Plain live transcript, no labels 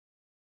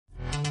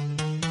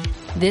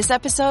This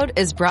episode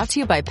is brought to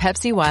you by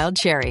Pepsi Wild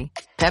Cherry.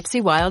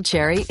 Pepsi Wild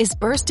Cherry is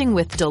bursting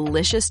with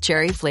delicious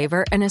cherry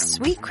flavor and a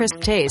sweet, crisp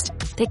taste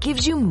that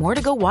gives you more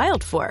to go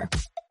wild for.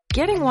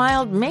 Getting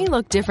wild may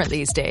look different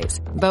these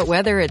days, but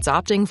whether it's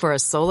opting for a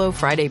solo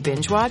Friday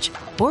binge watch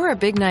or a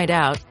big night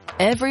out,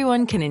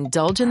 everyone can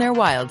indulge in their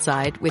wild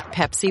side with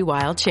Pepsi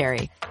Wild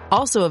Cherry.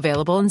 Also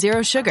available in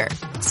Zero Sugar.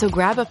 So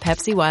grab a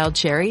Pepsi Wild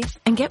Cherry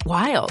and get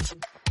wild.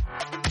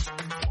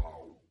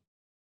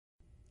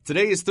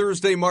 Today is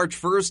Thursday, March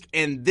 1st,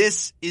 and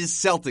this is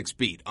Celtics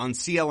Beat on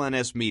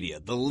CLNS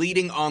Media, the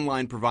leading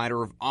online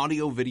provider of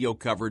audio-video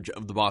coverage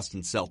of the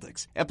Boston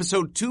Celtics.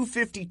 Episode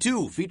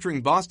 252,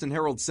 featuring Boston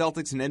Herald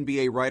Celtics and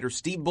NBA writer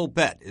Steve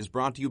Bulpett, is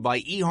brought to you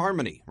by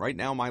eHarmony. Right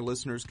now, my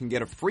listeners can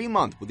get a free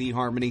month with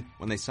eHarmony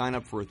when they sign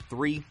up for a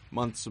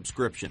 3-month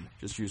subscription.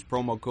 Just use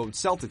promo code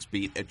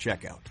CelticsBeat at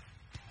checkout.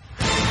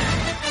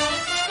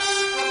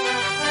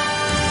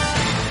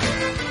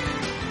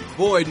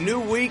 Boy, new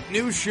week,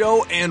 new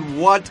show,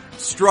 and what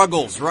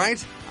struggles,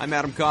 right? I'm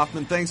Adam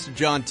Kaufman. Thanks to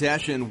John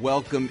Tesh, and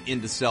welcome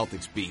into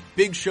Celtics Beat.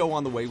 Big show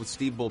on the way with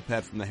Steve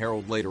Bulpett from the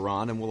Herald later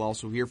on, and we'll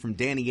also hear from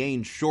Danny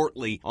Ainge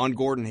shortly on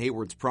Gordon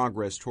Hayward's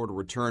progress toward a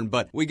return.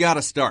 But we got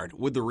to start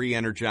with the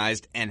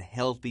re-energized and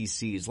healthy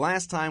C's.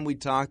 Last time we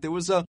talked, there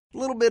was a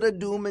little bit of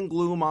doom and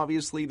gloom,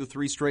 obviously, the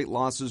 3 straight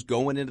losses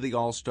going into the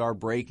All-Star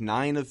break,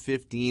 9 of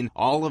 15,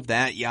 all of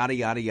that, yada,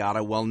 yada,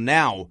 yada. Well,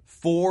 now,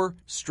 4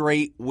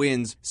 straight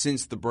wins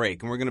since the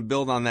break, and we're going to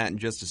build on that in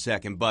just a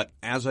second. But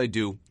as I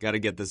do, got to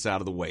get this out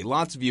of the way.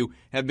 Lots of you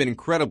have been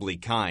incredibly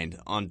kind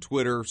on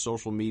Twitter,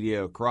 social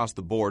media, across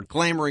the board,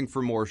 clamoring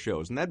for more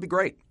shows, and that'd be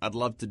great. I'd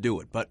love to do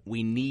it, but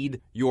we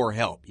need your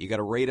help. You got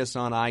to rate us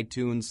on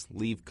iTunes,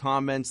 leave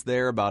comments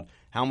there about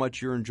how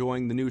much you're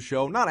enjoying the new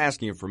show. Not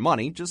asking you for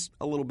money, just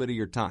a little bit of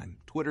your time.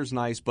 Twitter's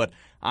nice, but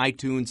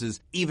iTunes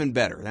is even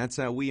better. That's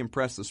how we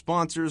impress the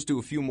sponsors, do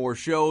a few more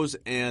shows,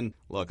 and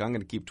look, I'm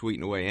going to keep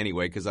tweeting away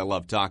anyway because I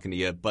love talking to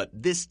you, but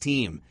this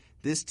team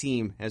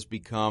has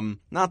become,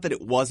 not that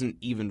it wasn't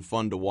even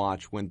fun to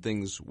watch when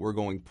things were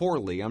going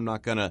poorly. I'm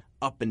not going to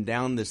up and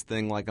down this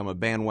thing like I'm a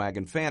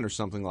bandwagon fan or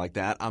something like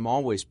that. I'm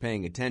always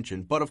paying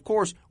attention. But of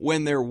course,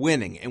 when they're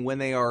winning and when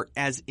they are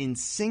as in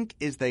sync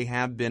as they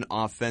have been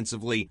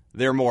offensively,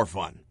 they're more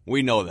fun.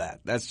 We know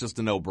that. That's just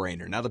a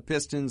no-brainer. Now, the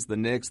Pistons, the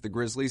Knicks, the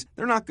Grizzlies,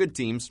 they're not good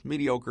teams,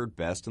 mediocre at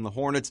best. And the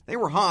Hornets, they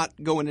were hot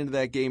going into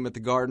that game at the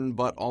Garden,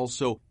 but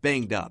also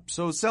banged up.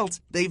 So, Celts,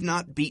 they've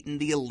not beaten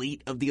the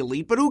elite of the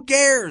elite, but who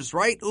cares,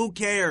 right? Who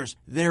cares?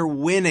 They're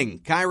winning.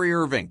 Kyrie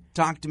Irving,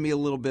 talk to me a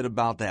little bit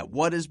about that.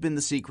 What has been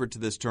the secret to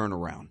this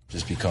turnaround?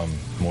 Just become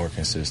more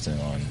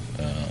consistent on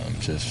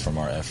just from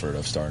our effort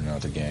of starting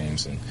out the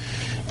games and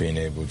being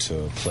able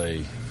to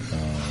play,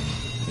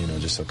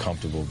 just a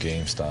comfortable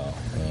game style,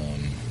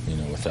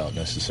 without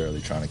necessarily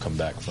trying to come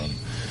back from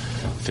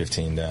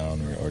 15 down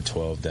or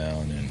 12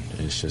 down, and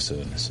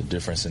it's a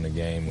difference in the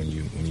game when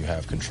you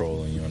have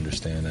control and you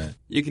understand that.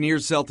 You can hear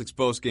Celtics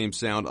postgame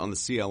sound on the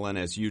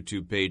CLNS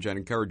YouTube page. I'd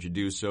encourage you to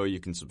do so. You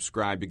can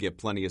subscribe to get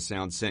plenty of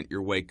sound sent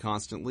your way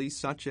constantly,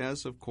 such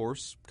as, of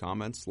course,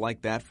 comments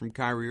like that from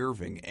Kyrie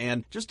Irving.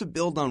 And just to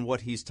build on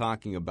what he's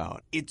talking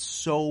about, it's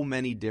so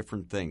many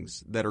different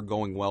things that are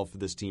going well for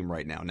this team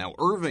right now. Now,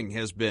 Irving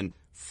has been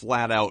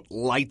flat out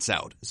lights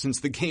out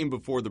since the game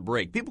before the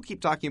break. People keep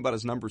talking about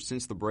his numbers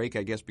since the break,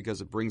 I guess because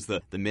it brings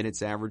the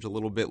minutes average a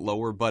little bit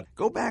lower, but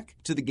go back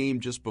to the game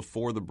just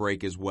before the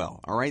break as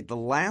well, all right? The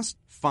last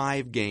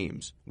 5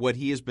 games, what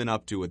he has been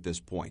up to at this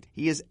point,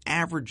 he is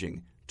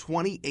averaging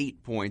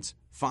 28 points,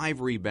 5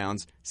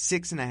 rebounds,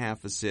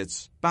 6.5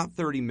 assists, about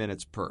 30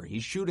 minutes per.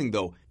 He's shooting,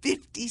 though,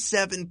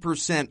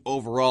 57%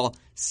 overall.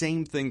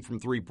 Same thing from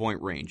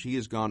three-point range. He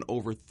has gone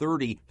over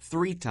 30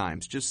 3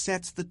 times. Just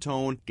sets the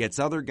tone, gets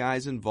other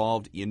guys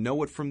involved. You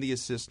know it from the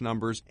assist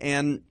numbers.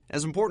 And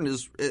as important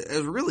as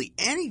really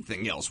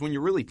anything else, when you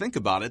really think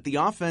about it, the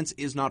offense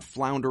is not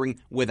floundering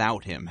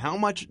without him. How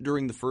much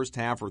during the first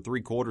half or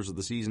 3 quarters of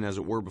the season, as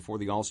it were, before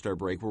the All-Star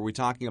break, were we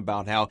talking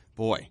about how,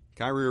 boy,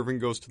 Kyrie Irving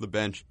goes to the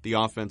bench, the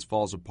offense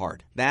falls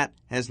apart? That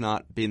has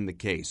not been the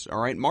case. All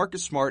right,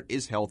 Marcus Smart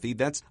is healthy.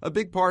 That's a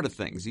big part of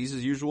things. He's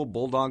his usual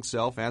Bulldog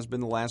self, has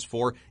been the last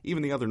 4.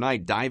 Even the other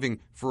night,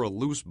 diving for a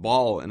loose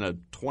ball in a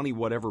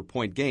 20-whatever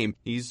point game.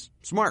 He's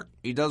smart.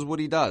 He does what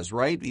he does,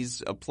 right?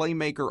 He's a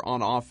playmaker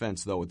on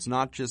offense, though. It's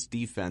not just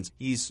defense.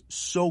 He's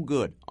so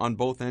good on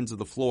both ends of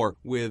the floor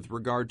with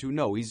regard to,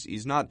 no,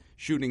 he's not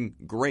shooting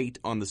great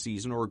on the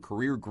season or a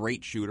career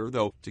great shooter,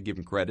 though, to give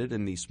him credit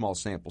in the small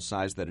sample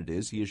size that it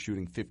is, he is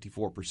shooting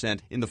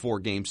 54% in the 4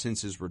 games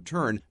since his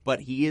return, but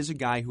he is a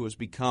guy who has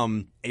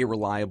become a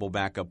reliable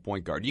backup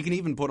point guard. You can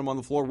even put him on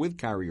the floor with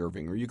Kyrie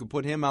Irving, or you could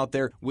put him out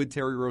there with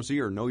Terry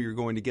Rozier. Know you're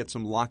going to get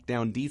some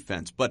lockdown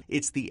defense, but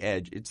it's the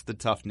edge, it's the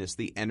toughness,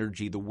 the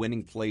energy, the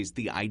winning plays,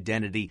 the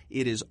identity.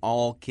 It is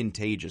all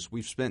contagious.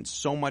 We've spent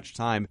so much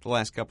time the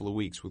last couple of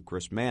weeks with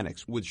Chris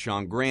Mannix, with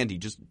Sean Grandy,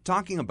 just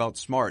talking about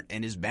Smart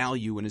and his value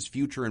and his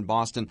future in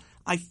Boston.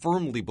 I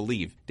firmly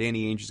believe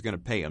Danny Ainge is going to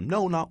pay him.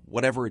 No, not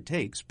whatever it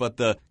takes, but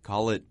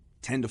call it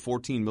 $10 to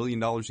 $14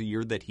 million a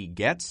year that he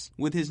gets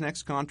with his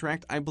next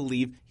contract, I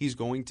believe he's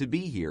going to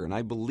be here. And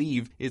I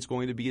believe it's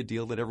going to be a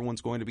deal that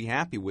everyone's going to be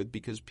happy with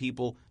because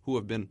people who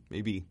have been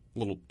maybe a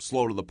little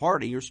slow to the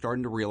party are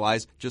starting to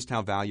realize just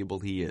how valuable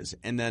he is.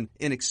 And then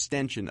an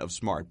extension of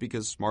Smart,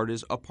 because Smart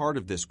is a part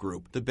of this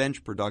group. The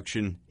bench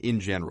production in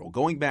general.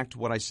 Going back to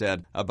what I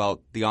said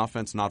about the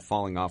offense not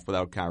falling off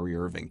without Kyrie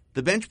Irving.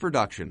 The bench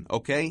production,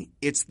 okay?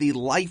 It's the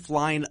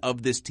lifeline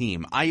of this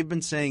team. I have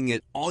been saying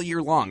it all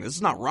year long. This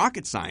is not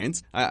rocket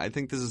science. I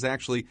think this is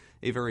actually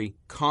a very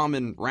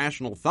common,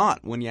 rational thought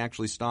when you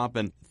actually stop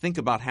and think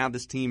about how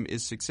this team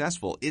is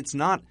successful. It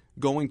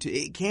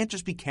can't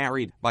just be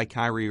carried by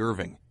Kyrie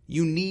Irving.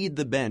 You need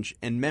the bench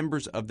and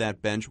members of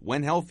that bench,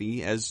 when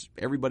healthy, as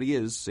everybody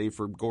is, save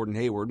for Gordon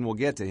Hayward, and we'll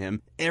get to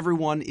him.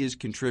 Everyone is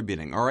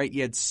contributing, all right?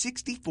 You had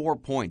 64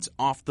 points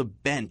off the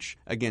bench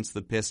against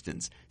the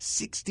Pistons,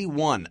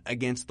 61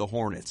 against the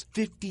Hornets,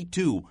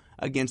 52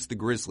 against the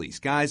Grizzlies.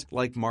 Guys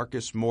like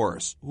Marcus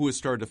Morris, who has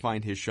started to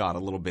find his shot a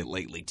little bit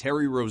lately.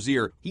 Terry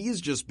Rozier, he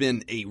has just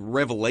been a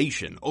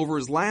revelation. Over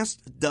his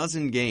last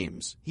dozen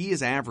games, he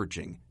is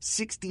averaging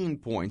 16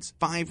 points,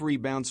 5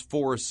 rebounds,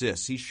 4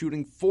 assists. He's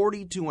shooting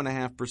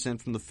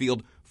 42.5% from the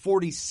field,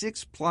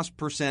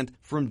 46+%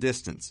 from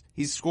distance.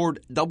 He's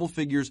scored double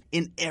figures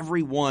in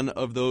every one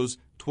of those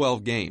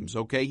 12 games,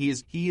 okay? He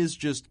is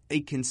just a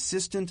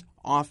consistent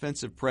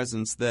offensive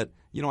presence that,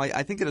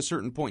 I think at a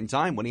certain point in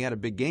time when he had a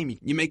big game,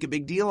 you make a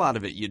big deal out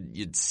of it.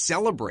 You'd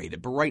celebrate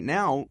it. But right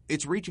now,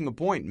 it's reaching a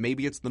point.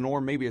 Maybe it's the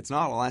norm, maybe it's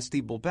not. I'll ask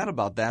Steve Bulpett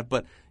about that.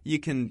 But you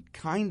can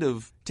kind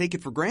of take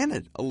it for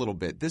granted a little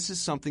bit. This is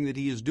something that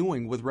he is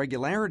doing with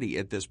regularity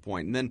at this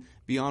point. And then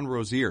beyond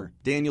Rozier,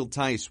 Daniel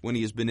Tice, when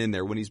he has been in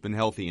there, when he's been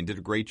healthy, and did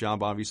a great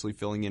job, obviously,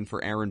 filling in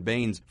for Aaron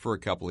Baines for a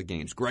couple of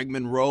games. Greg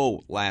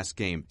Monroe last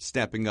game,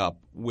 stepping up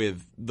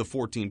with the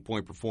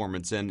 14-point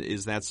performance. And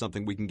is that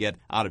something we can get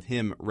out of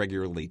him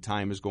regularly?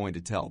 Time is going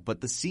to tell. But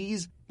the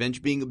C's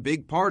bench being a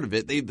big part of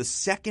it, they have the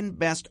second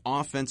best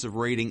offensive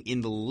rating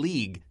in the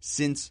league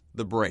since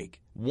the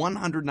break.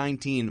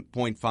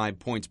 119.5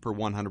 points per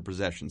 100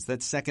 possessions.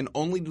 That's second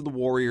only to the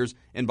Warriors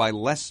and by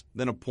less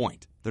than a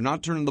point. They're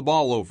not turning the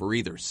ball over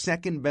either.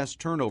 Second best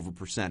turnover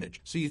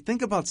percentage. So you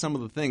think about some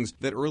of the things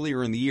that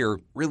earlier in the year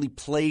really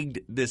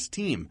plagued this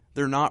team.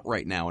 They're not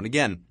right now. And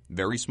again,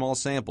 very small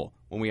sample.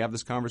 When we have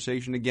this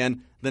conversation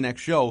again the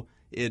next show,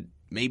 it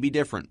may be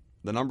different.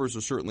 The numbers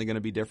are certainly going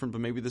to be different,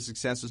 but maybe the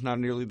success is not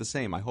nearly the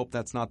same. I hope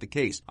that's not the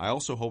case. I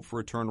also hope for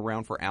a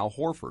turnaround for Al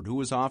Horford, who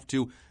is off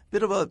to a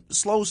bit of a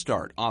slow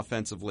start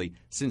offensively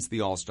since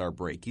the All-Star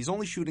break. He's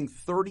only shooting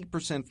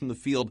 30% from the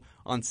field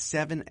on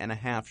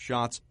 7.5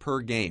 shots per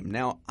game.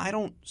 Now, I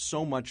don't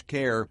so much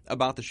care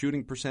about the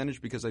shooting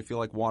percentage because I feel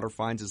like water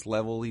finds its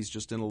level. He's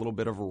just in a little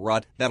bit of a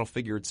rut. That'll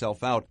figure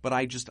itself out. But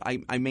I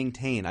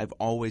maintain, I've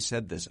always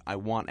said this, I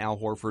want Al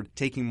Horford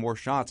taking more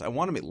shots. I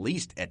want him at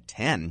least at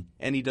 10.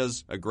 And he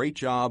does a great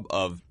job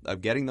of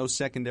getting those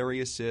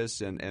secondary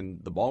assists and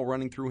the ball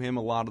running through him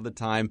a lot of the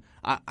time.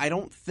 I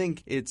don't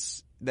think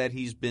it's that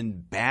he's been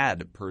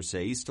bad per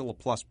se. He's still a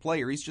plus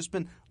player. He's just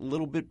been a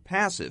little bit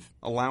passive,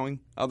 allowing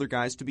other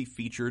guys to be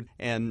featured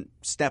and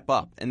step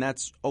up. And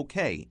that's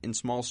okay in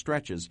small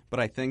stretches.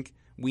 But I think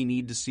we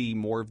need to see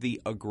more of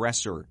the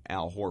aggressor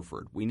Al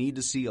Horford. We need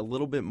to see a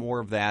little bit more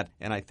of that.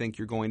 And I think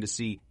you're going to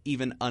see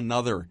even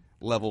another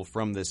level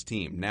from this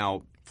team.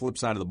 Now, flip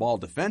side of the ball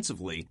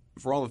defensively,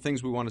 for all the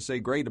things we want to say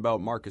great about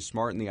Marcus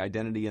Smart and the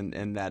identity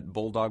and that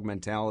bulldog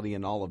mentality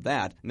and all of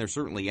that, and they're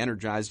certainly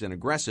energized and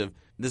aggressive,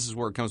 this is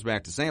where it comes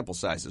back to sample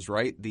sizes,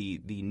 right?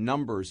 The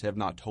numbers have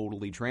not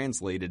totally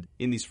translated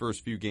in these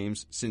first few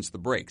games since the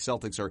break.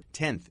 Celtics are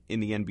 10th in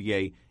the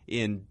NBA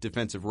in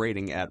defensive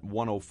rating at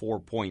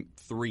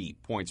 104.3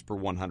 points per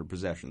 100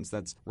 possessions.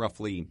 That's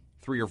roughly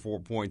 3 or 4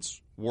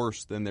 points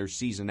worse than their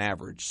season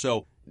average.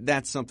 So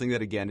that's something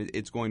that, again,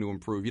 it's going to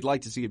improve. You'd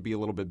like to see it be a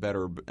little bit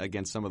better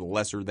against some of the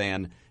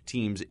lesser-than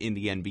teams in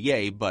the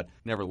NBA, but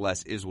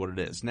nevertheless is what it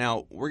is.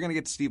 Now, we're going to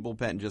get to Steve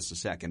Bulpett in just a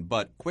second,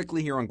 but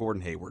quickly here on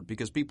Gordon Hayward,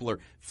 because people are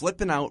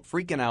flipping out,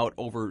 freaking out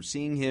over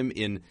seeing him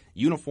in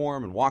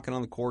uniform and walking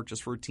on the court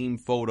just for a team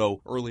photo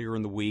earlier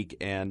in the week.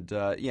 And,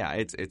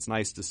 it's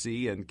nice to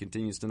see and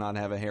continues to not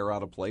have a hair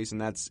out of place,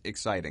 and that's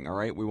exciting, all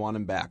right? We want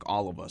him back,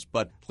 all of us.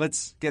 But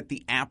let's get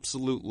the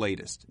absolute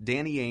latest.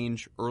 Danny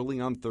Ainge, early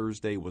on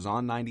Thursday, was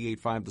on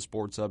 98.5 The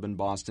Sports Hub in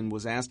Boston,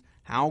 was asked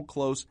how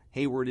close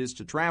Hayward is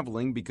to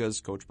traveling because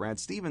Coach Brad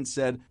Stevens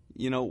said,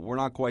 we're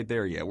not quite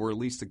there yet. We're at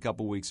least a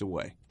couple weeks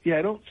away. Yeah,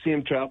 I don't see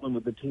him traveling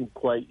with the team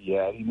quite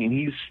yet. I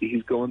mean,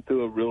 he's going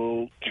through a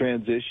real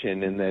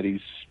transition in that he's,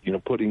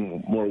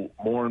 putting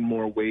more and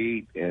more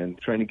weight and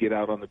trying to get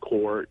out on the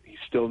court. He's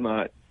still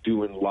not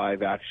doing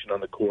live action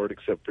on the court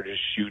except for just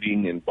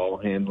shooting and ball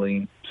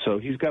handling. So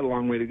he's got a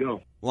long way to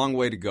go. Long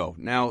way to go.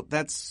 Now,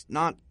 that's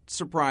not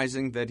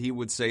surprising that he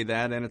would say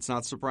that, and it's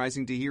not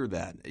surprising to hear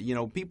that.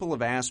 People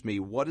have asked me,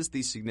 what is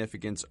the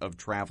significance of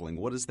traveling?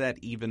 What does that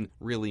even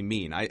really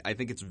mean? I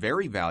think it's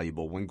very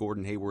valuable when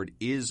Gordon Hayward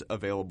is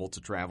available to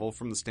travel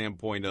from the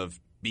standpoint of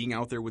being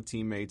out there with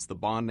teammates, the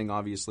bonding,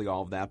 obviously,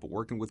 all of that, but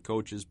working with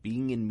coaches,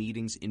 being in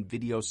meetings, in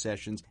video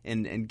sessions,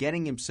 and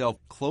getting himself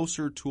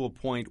closer to a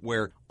point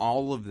where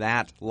all of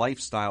that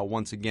lifestyle,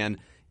 once again,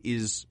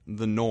 is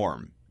the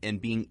norm,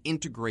 and being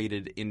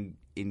integrated in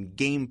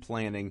game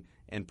planning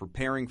and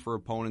preparing for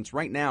opponents.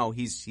 Right now,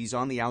 he's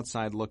on the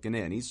outside looking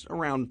in. He's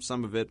around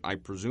some of it, I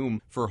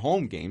presume, for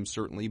home games,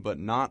 certainly, but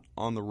not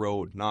on the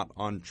road, not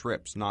on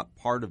trips, not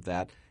part of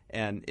that.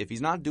 And if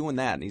he's not doing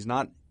that, and he's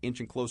not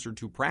inching closer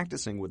to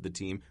practicing with the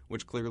team,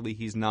 which clearly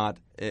he's not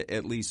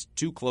at least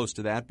too close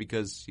to that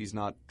because he's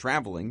not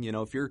traveling. You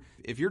know,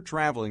 if you're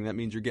traveling, that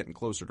means you're getting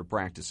closer to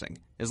practicing.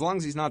 As long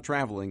as he's not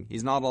traveling,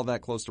 he's not all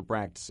that close to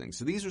practicing.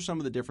 So these are some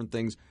of the different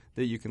things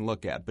that you can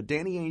look at. But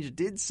Danny Ainge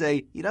did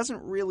say he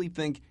doesn't really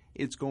think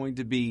it's going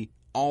to be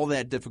all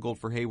that difficult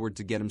for Hayward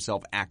to get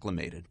himself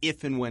acclimated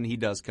if and when he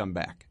does come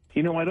back.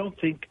 You know, I don't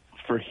think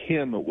for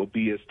him it will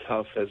be as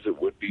tough as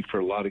it would be for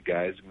a lot of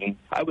guys. I mean,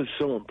 I was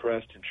so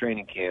impressed in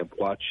training camp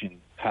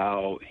watching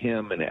how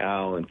him and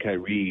Al and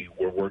Kyrie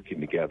were working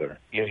together.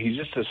 You know, he's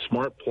just a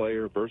smart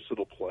player,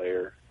 versatile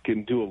player,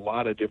 can do a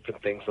lot of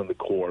different things on the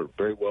court,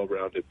 very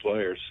well-rounded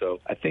player. So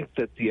I think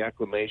that the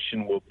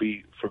acclimation will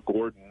be for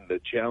Gordon. The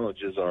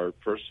challenges are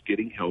first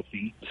getting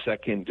healthy,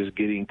 second just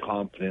getting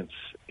confidence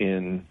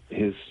in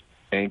his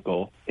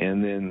ankle,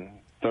 and then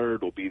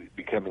third will be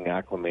becoming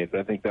acclimated.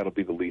 I think that'll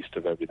be the least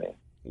of everything.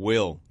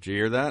 Will, did you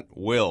hear that?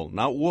 Will,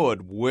 not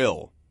would.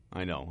 Will.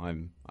 I know.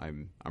 I'm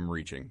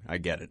reaching. I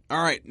get it.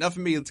 All right, enough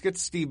of me. Let's get to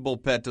Steve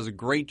Bulpett. Does a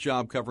great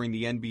job covering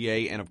the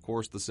NBA and, of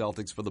course, the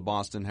Celtics for the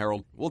Boston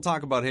Herald. We'll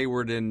talk about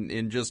Hayward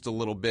in just a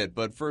little bit.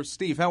 But first,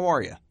 Steve, how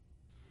are you?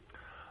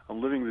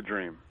 I'm living the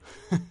dream.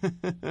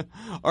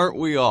 Aren't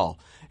we all?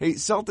 Hey,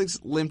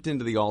 Celtics limped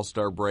into the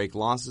All-Star break.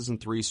 Losses in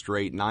 3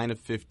 straight, 9 of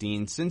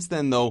 15. Since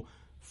then, though,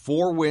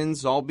 4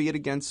 wins, albeit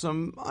against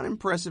some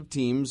unimpressive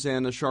teams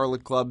and a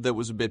Charlotte club that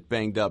was a bit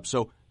banged up.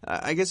 So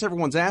I guess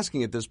everyone's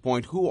asking at this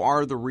point, who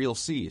are the real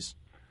C's?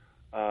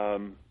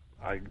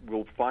 I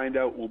will find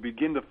out. We'll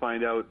begin to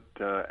find out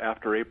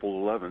after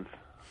April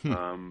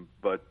 11th.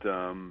 But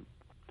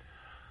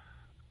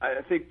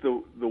I think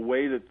the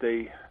way that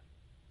they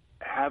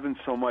haven't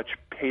so much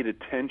paid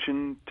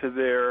attention to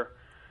their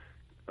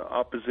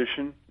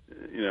opposition,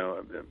 you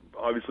know,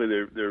 obviously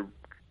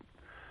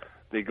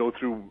they go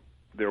through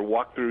their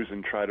walkthroughs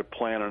and try to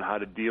plan on how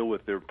to deal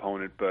with their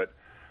opponent, but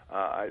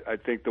I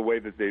think the way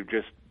that they've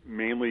just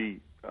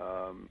mainly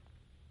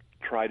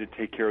tried to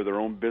take care of their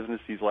own business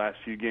these last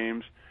few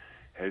games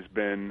has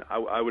been,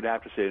 I would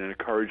have to say, an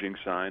encouraging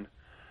sign.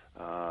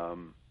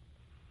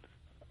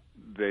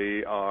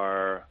 They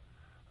are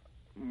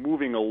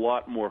moving a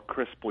lot more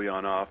crisply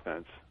on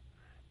offense,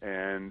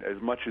 and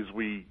as much as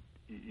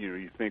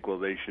you think,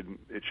 well, it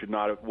should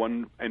not,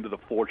 one end of the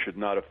floor should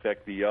not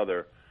affect the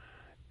other.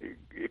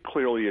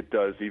 Clearly it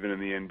does, even in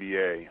the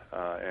NBA.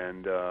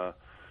 And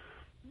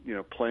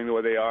playing the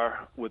way they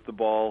are with the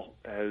ball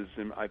has,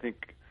 I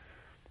think,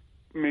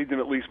 made them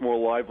at least more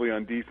lively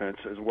on defense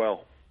as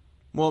well.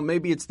 Well,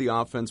 maybe it's the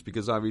offense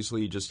because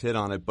obviously you just hit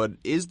on it, but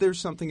is there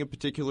something in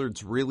particular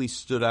that's really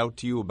stood out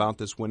to you about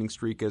this winning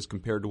streak as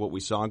compared to what we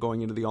saw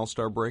going into the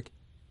All-Star break?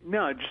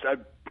 No, just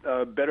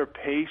a better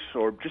pace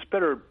or just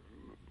better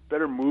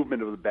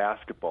movement of the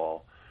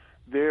basketball.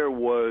 There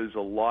was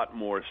a lot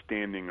more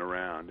standing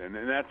around, and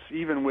that's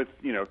even with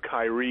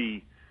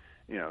Kyrie.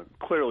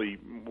 Clearly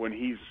when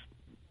he's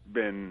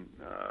been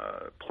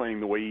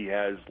playing the way he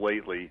has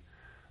lately,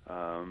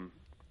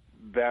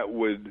 that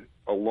would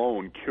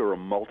alone cure a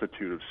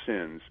multitude of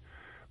sins.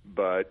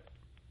 But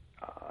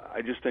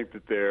I just think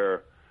that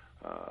they're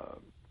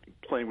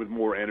playing with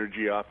more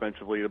energy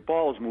offensively. The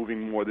ball is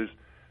moving more.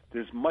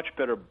 There's much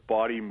better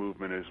body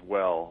movement as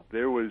well.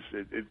 There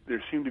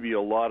seemed to be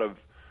a lot of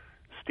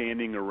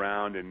standing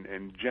around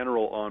and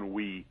general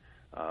ennui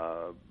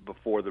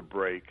before the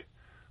break.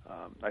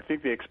 I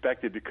think they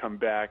expected to come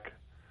back.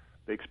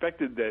 They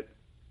expected that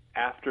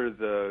after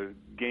the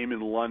game in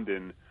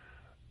London,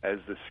 as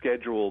the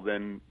schedule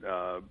then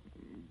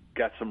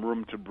got some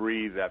room to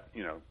breathe, that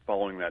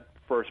following that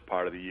first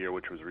part of the year,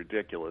 which was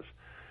ridiculous,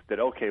 that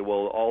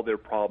all their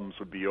problems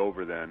would be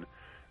over then.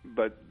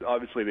 But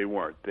obviously they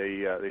weren't.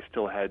 They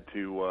still had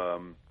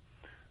to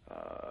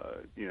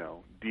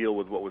deal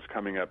with what was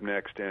coming up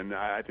next, and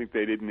I think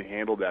they didn't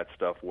handle that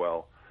stuff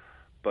well.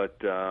 But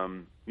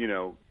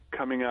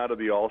coming out of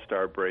the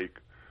All-Star break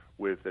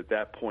with, at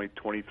that point,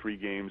 23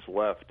 games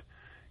left,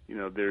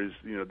 there's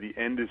the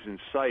end is in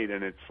sight,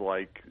 and it's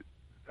like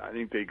I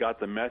think they got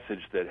the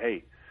message that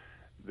hey,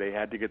 they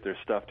had to get their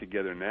stuff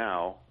together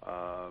now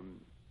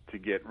to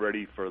get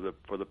ready for the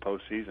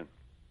postseason.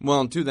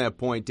 Well, and to that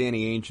point,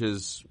 Danny Ainge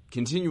has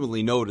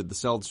continually noted the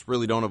Celtics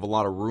really don't have a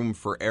lot of room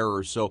for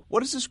error. So what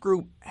does this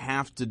group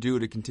have to do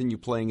to continue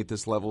playing at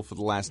this level for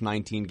the last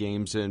 19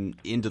 games and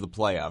into the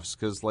playoffs?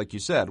 Because, like you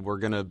said, we're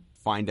going to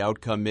find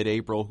out come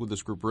mid-April who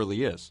this group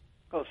really is.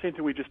 Well, same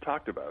thing we just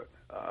talked about.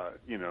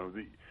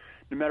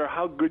 No matter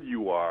how good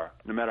you are,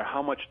 no matter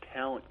how much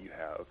talent you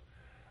have,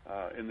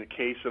 in the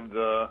case of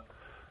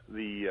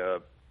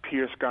the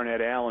Pierce, Garnett,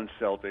 Allen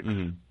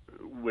Celtics,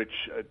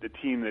 which the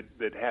team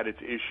that had its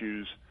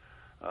issues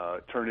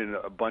turned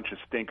into a bunch of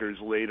stinkers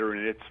later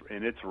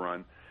in its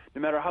run.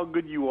 No matter how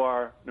good you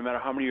are, no matter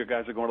how many of your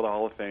guys are going to the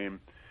Hall of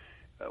Fame,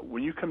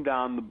 when you come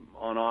down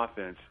on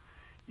offense,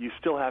 you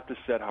still have to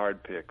set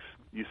hard picks.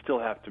 You still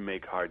have to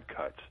make hard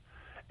cuts.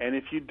 And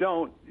if you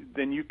don't,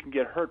 then you can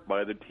get hurt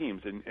by other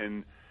teams,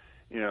 and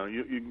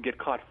you can get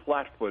caught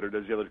flat-footed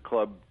as the other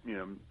club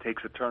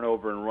takes a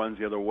turnover and runs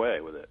the other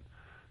way with it.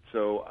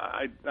 So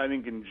I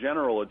think in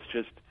general it's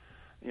just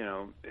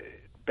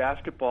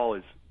basketball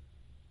is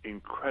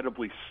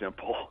incredibly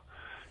simple.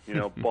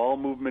 Ball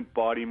movement,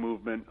 body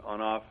movement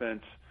on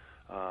offense,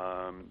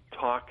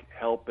 talk,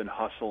 help, and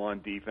hustle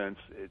on defense.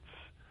 It's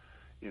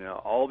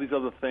all these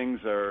other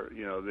things are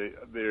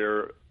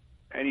they're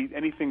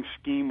anything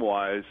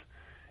scheme-wise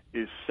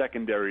is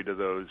secondary to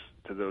those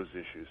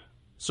issues.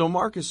 So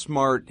Marcus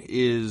Smart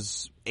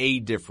is a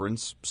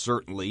difference,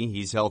 certainly.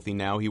 He's healthy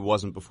now. He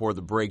wasn't before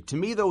the break. To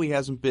me, though, he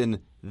hasn't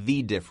been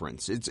the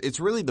difference. It's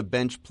really the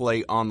bench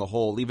play on the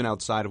whole, even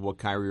outside of what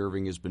Kyrie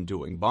Irving has been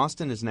doing.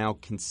 Boston is now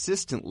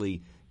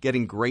consistently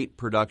getting great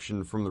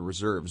production from the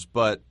reserves,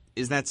 but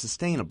is that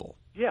sustainable?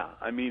 Yeah,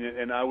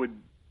 and I would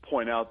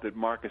point out that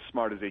Marcus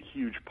Smart is a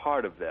huge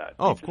part of that.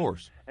 Oh, of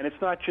course. And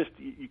it's not just,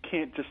 you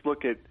can't just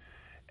look at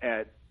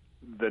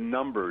the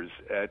numbers,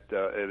 at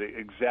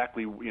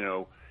exactly,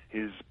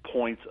 his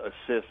points,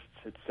 assists,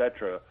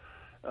 etc.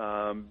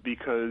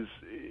 Because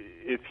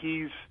if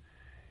he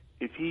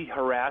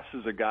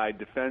harasses a guy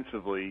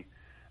defensively,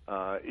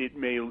 it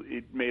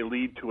may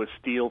lead to a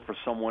steal for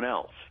someone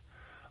else.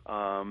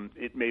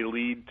 It may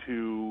lead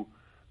to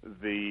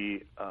the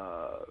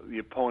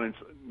opponents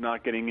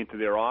not getting into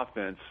their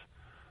offense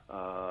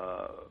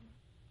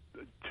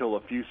till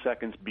a few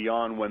seconds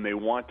beyond when they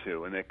want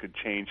to, and it could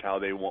change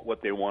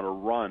what they want to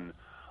run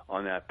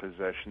on that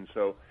possession.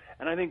 So,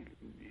 and I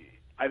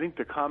think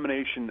the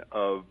combination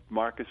of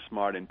Marcus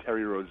Smart and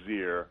Terry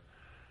Rozier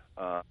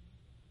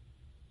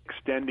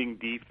extending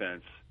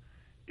defense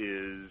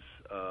is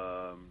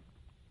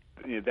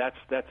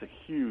that's a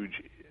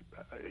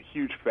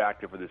huge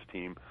factor for this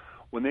team.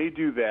 When they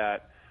do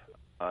that,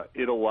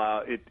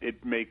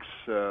 it makes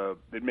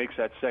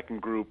that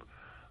second group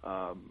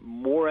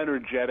more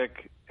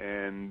energetic,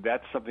 and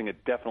that's something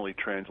that definitely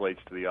translates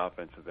to the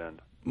offensive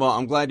end. Well,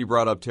 I'm glad you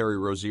brought up Terry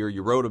Rozier.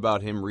 You wrote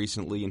about him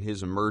recently in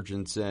his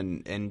emergence,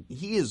 and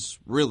he is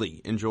really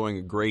enjoying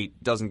a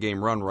great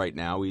dozen-game run right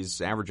now.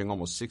 He's averaging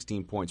almost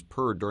 16 points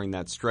per during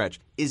that stretch.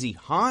 Is he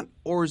hot,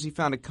 or has he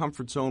found a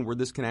comfort zone where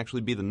this can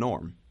actually be the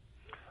norm?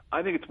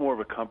 I think it's more of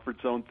a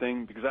comfort zone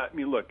thing because,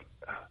 look,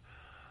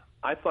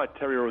 I thought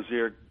Terry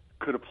Rozier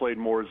could have played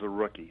more as a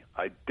rookie.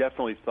 I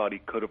definitely thought he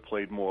could have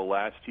played more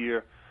last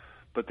year,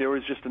 but there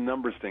was just a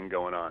numbers thing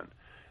going on.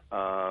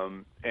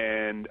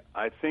 And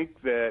I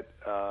think that,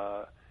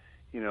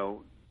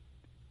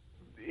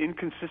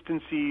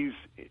 inconsistencies,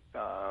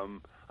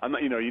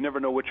 you never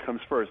know which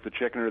comes first, the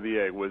chicken or the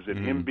egg. Was it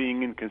him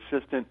being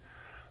inconsistent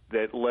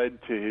that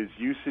led to his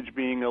usage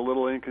being a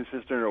little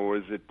inconsistent, or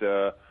was it,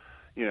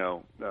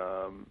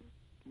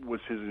 was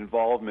his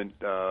involvement,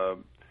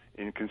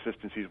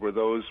 inconsistencies, were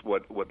those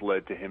what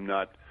led to him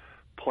not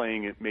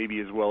playing it maybe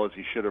as well as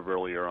he should have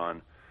earlier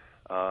on?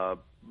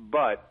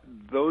 But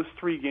those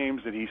 3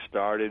 games that he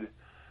started,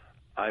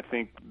 I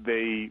think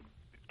they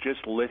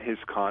just lit his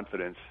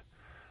confidence.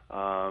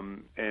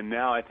 And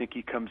now I think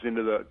he goes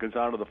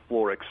onto the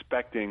floor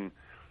expecting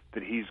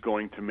that he's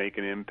going to make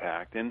an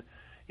impact. And,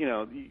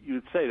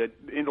 you'd say that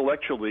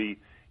intellectually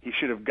he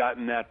should have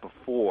gotten that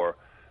before,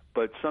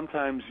 but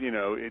sometimes,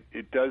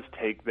 it does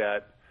take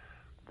that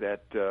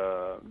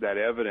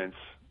evidence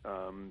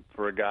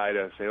for a guy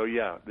to say, oh,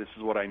 yeah, this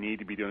is what I need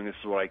to be doing, this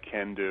is what I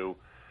can do.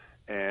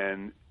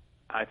 And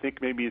I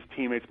think maybe his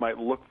teammates might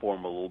look for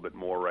him a little bit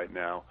more right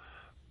now.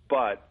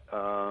 But,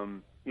 I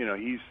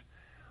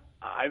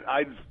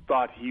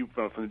thought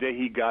from the day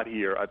he got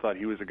here, I thought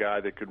he was a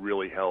guy that could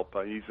really help.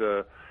 He's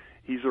a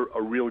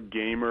real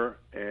gamer,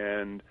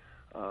 and,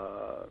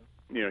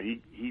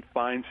 he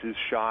finds his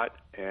shot,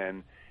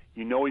 and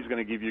he's going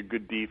to give you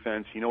good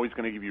defense. He's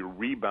going to give you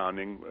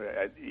rebounding,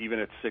 even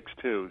at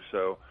 6'2".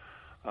 So,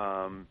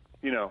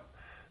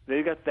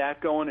 they got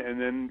that going,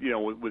 and then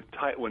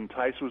when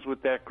Tice was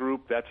with that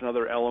group, that's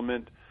another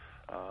element.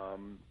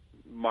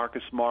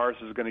 Marcus Morris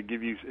is going to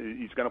give you;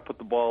 he's going to put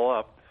the ball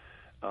up,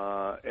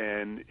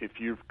 and if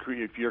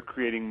you're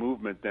creating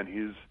movement, then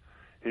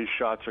his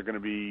shots are going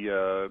to be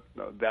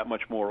that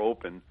much more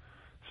open.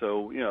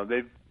 So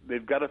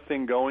they've got a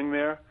thing going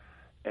there,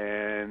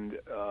 and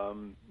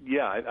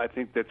I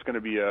think that's going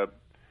to be a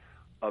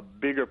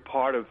bigger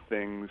part of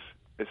things,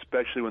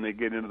 especially when they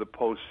get into the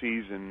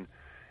postseason.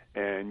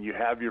 And you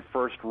have your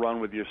first run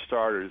with your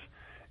starters,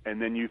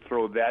 and then you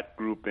throw that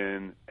group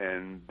in,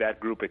 and that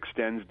group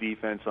extends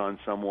defense on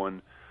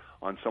someone's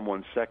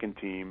second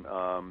team.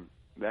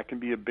 That can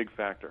be a big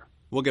factor.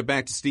 We'll get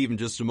back to Steve in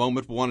just a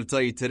moment, but want to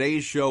tell you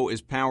today's show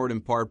is powered in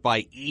part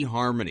by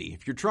eHarmony.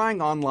 If you're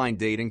trying online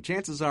dating,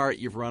 chances are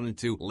you've run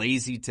into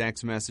lazy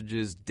text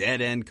messages,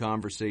 dead-end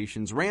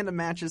conversations, random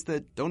matches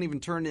that don't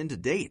even turn into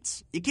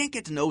dates. You can't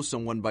get to know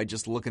someone by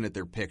just looking at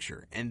their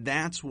picture, and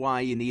that's why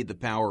you need the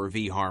power of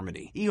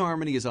eHarmony.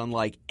 eHarmony is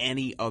unlike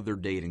any other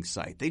dating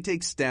site. They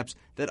take steps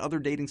that other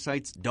dating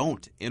sites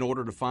don't in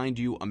order to find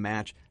you a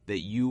match that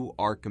you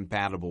are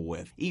compatible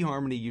with.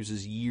 eHarmony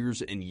uses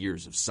years and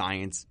years of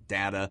science,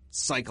 data,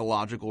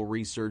 psychological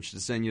research to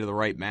send you to the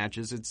right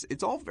matches.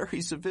 It's all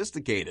very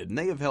sophisticated, and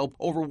they have helped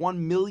over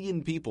 1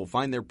 million people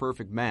find their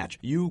perfect match.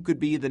 You could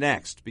be the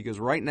next, because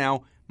right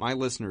now, my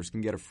listeners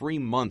can get a free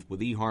month with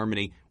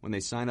eHarmony when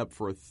they sign up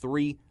for a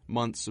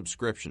 3-month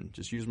subscription.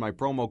 Just use my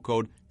promo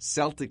code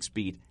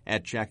CelticsBeat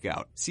at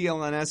checkout.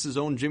 CLNS's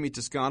own Jimmy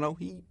Toscano,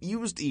 he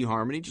used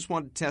eHarmony, just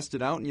wanted to test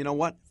it out, and you know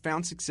what?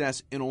 Found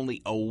success in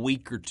only a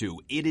week or two.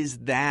 It is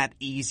that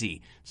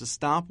easy. So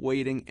stop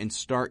waiting and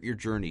start your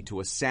journey to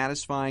a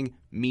satisfying,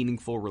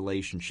 meaningful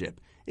relationship.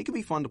 It can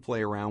be fun to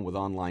play around with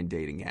online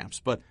dating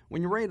apps, but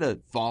when you're ready to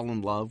fall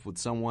in love with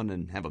someone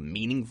and have a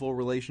meaningful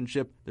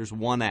relationship, there's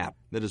one app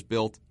that is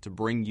built to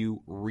bring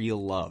you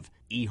real love,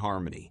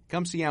 eHarmony.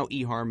 Come see how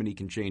eHarmony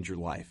can change your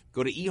life.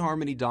 Go to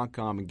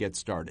eHarmony.com and get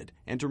started.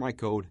 Enter my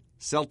code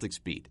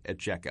CelticsBeat at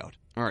checkout.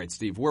 All right,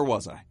 Steve, where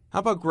was I? How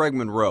about Greg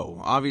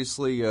Monroe?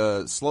 Obviously,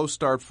 slow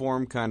start for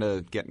him, kind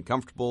of getting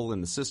comfortable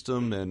in the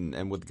system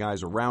and with the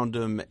guys around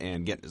him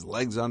and getting his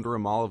legs under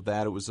him, all of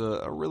that. It was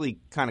a really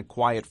kind of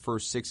quiet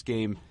first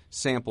 6-game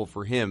sample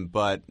for him,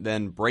 but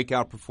then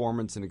breakout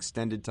performance and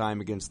extended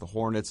time against the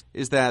Hornets.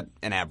 Is that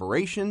an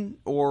aberration,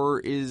 or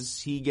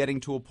is he getting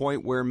to a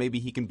point where maybe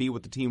he can be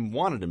what the team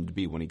wanted him to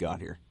be when he got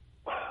here?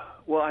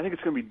 Well, I think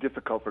it's going to be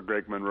difficult for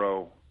Greg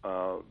Monroe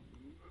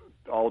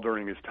all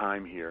during his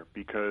time here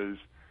because,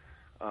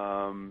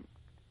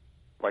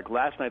 like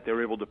last night, they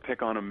were able to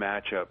pick on a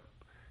matchup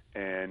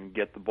and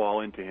get the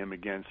ball into him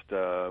against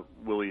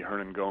Willie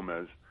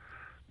Hernan-Gomez.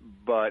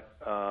 But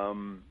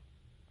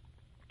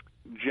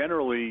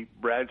generally,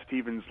 Brad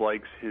Stevens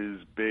likes his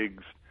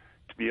bigs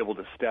to be able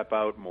to step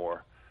out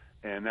more,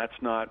 and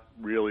that's not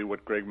really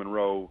what Greg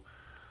Monroe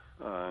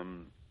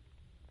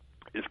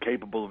is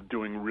capable of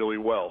doing really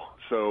well.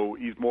 So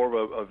he's more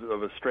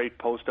of a straight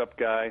post-up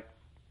guy.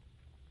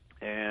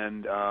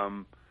 And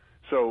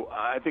so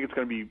I think it's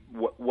going to be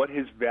what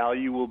his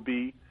value will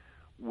be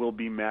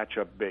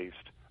matchup based.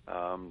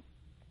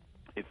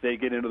 If they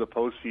get into the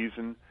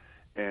postseason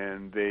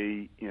and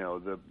they,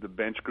 the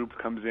bench group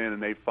comes in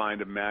and they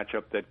find a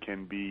matchup that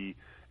can be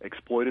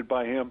exploited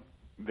by him,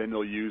 then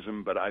they'll use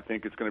him. But I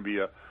think it's going to be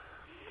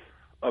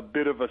a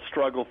bit of a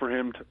struggle for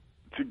him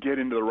to get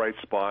into the right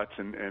spots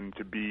and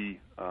to be,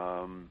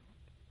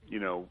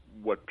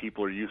 what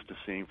people are used to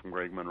seeing from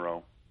Greg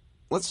Monroe.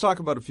 Let's talk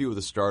about a few of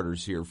the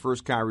starters here.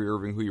 First, Kyrie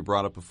Irving, who you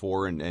brought up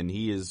before, and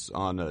he is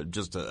on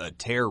just a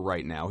tear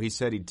right now. He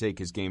said he'd take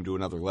his game to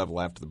another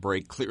level after the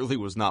break. Clearly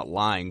was not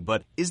lying.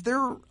 But is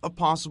there a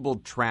possible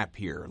trap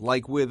here,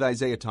 like with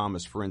Isaiah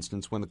Thomas, for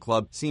instance, when the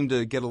club seemed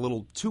to get a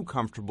little too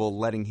comfortable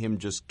letting him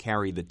just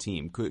carry the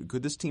team?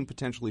 Could this team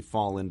potentially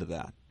fall into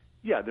that?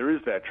 Yeah, there is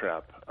that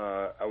trap.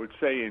 I would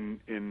say in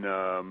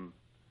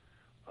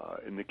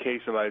the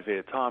case of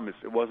Isaiah Thomas,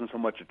 it wasn't so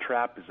much a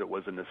trap as it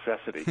was a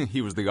necessity. He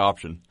was the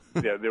option.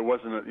 Yeah, there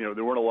wasn't.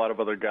 There weren't a lot of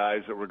other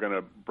guys that were going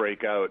to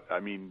break out. I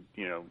mean,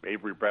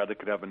 Avery Bradley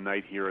could have a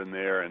night here and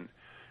there,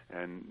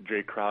 and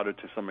Jay Crowder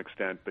to some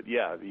extent. But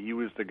yeah, he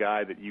was the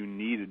guy that you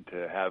needed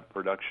to have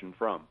production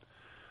from.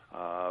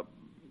 I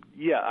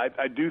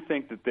do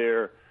think that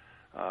there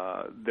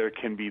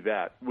can be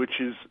that, which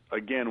is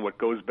again what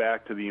goes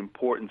back to the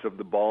importance of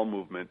the ball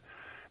movement,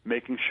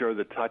 making sure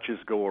the touches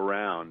go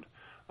around.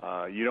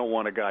 You don't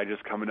want a guy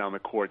just coming down the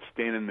court,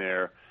 standing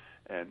there,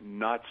 and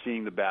not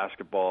seeing the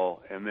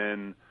basketball, and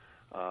then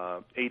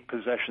 8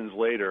 possessions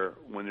later,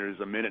 when there's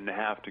a minute and a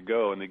half to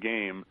go in the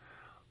game,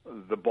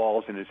 the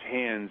ball's in his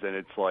hands, and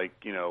it's like,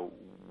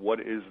 what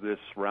is this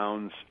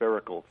round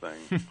spherical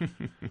thing?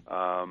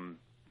 I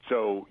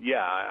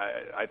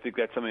think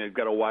that's something they've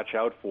got to watch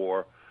out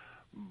for.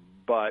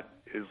 But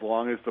as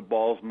long as the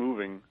ball's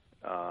moving,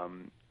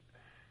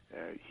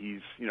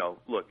 he's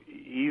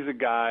a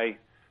guy.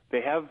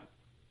 They have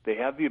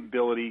the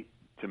ability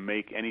to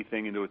make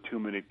anything into a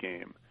 2-minute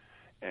game.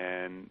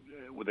 And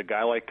with a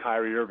guy like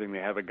Kyrie Irving, they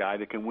have a guy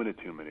that can win a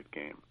 2-minute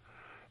game.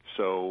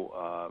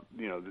 So,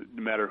 no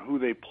matter who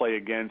they play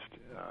against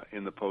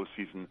in the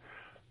postseason,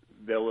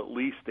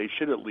 they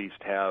should at least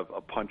have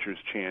a puncher's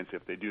chance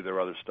if they do their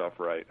other stuff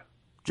right.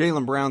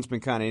 Jaylen Brown's been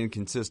kind of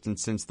inconsistent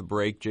since the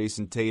break.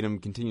 Jason Tatum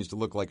continues to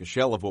look like a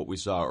shell of what we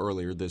saw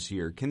earlier this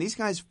year. Can these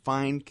guys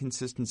find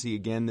consistency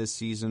again this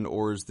season,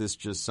 or is this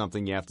just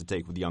something you have to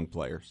take with young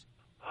players?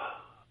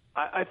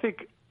 I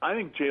think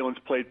Jalen's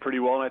played pretty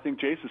well, and I think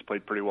Jason's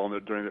played pretty well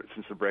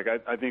since the break.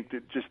 I think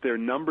that just their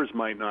numbers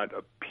might not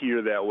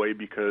appear that way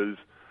because,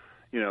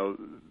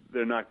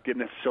 they're not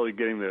necessarily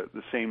getting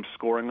the same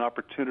scoring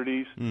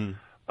opportunities.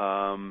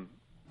 But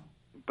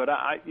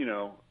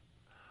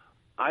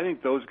I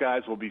think those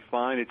guys will be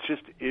fine. It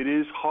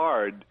is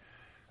hard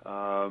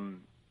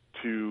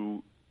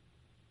to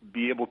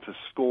be able to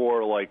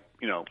score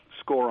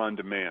score on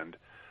demand.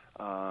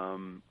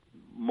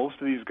 Most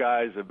of these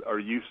guys are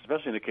used,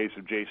 especially in the case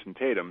of Jason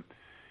Tatum,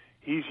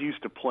 he's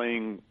used to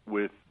playing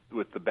with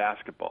the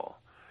basketball.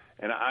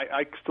 And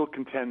I still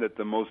contend that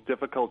the most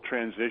difficult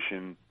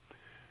transition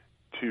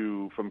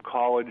from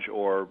college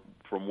or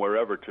from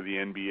wherever to the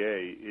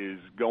NBA is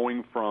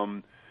going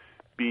from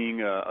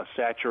being a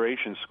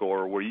saturation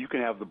scorer where you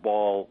can have the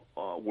ball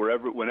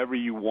whenever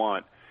you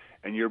want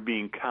and you're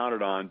being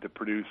counted on to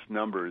produce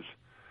numbers,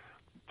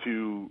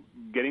 to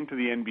getting to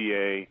the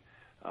NBA,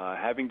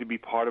 having to be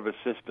part of a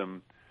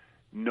system,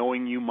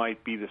 knowing you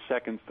might be the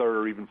second, third,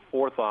 or even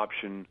fourth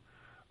option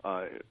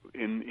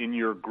in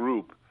your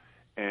group,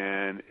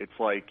 and it's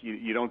like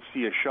you don't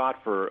see a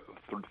shot for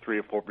 3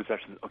 or 4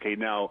 possessions. Okay,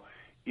 now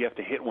you have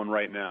to hit one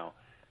right now.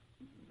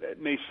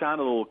 That may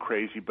sound a little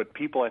crazy, but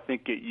people, I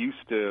think, get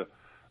used to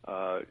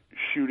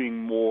shooting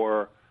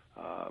more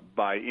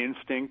by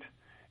instinct,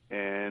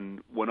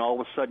 and when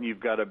all of a sudden you've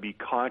got to be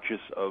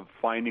conscious of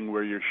finding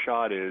where your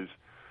shot is,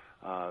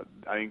 I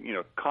think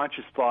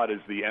conscious thought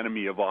is the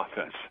enemy of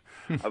offense.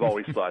 I've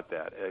always thought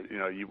that.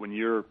 When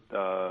you're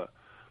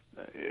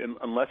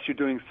unless you're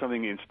doing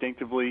something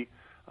instinctively,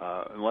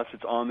 unless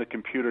it's on the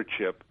computer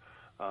chip,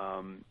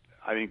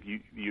 I think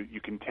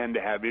you can tend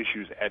to have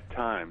issues at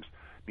times.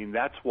 I mean,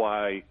 that's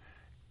why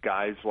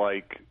guys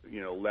like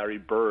Larry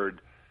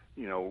Bird,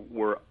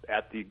 were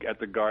at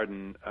the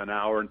Garden an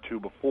hour and two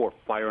before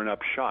firing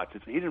up shots.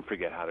 He didn't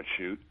forget how to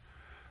shoot.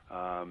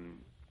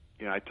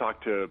 I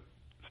talked to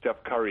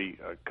Steph Curry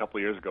a couple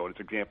of years ago. It's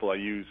an example I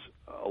use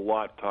a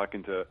lot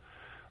talking to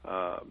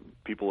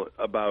people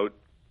about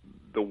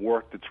the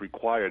work that's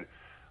required.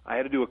 I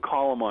had to do a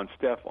column on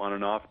Steph on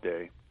an off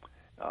day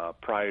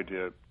prior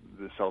to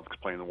the Celtics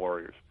playing the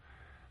Warriors.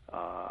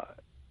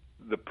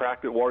 The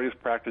Warriors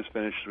practice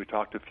finishes. We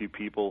talked to a few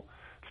people.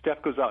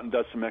 Steph goes out and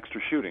does some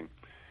extra shooting.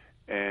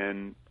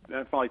 And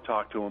I finally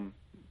talked to him,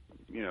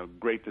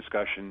 great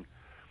discussion.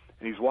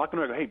 And he's walking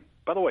around, hey,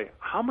 by the way,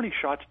 how many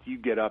shots do you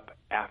get up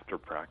after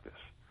practice?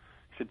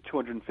 He said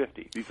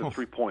 250. These are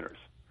three-pointers.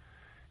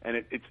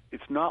 And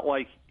it's not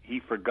like he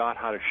forgot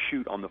how to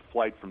shoot on the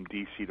flight from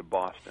D.C. to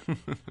Boston.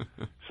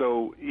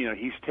 So,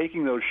 he's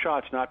taking those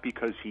shots not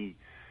because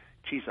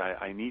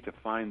I need to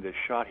find this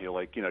shot here.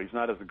 He's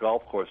not at the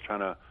golf course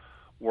trying to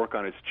work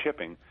on his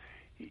chipping.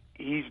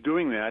 He's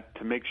doing that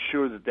to make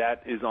sure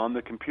that is on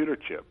the computer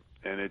chip.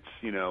 And it's,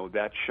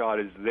 that shot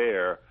is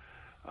there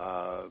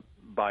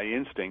by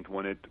instinct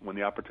when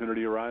the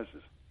opportunity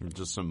arises.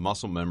 Just some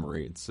muscle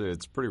memory. It's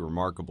pretty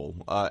remarkable.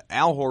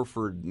 Al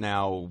Horford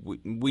now,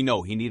 we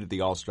know he needed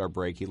the All-Star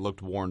break. He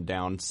looked worn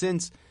down.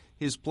 Since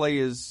his play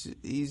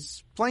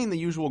he's playing the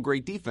usual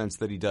great defense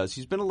that he does.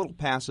 He's been a little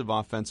passive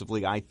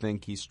offensively, I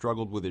think. He's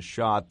struggled with his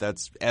shot.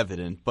 That's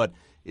evident. But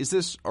is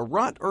this a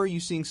rut, or are you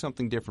seeing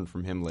something different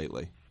from him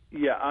lately?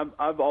 Yeah,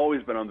 I've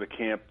always been on the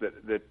camp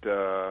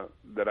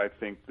that I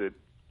think that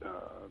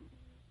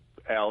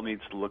Al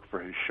needs to look for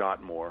his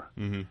shot more.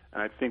 Mm-hmm.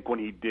 And I think when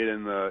he did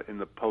in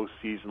the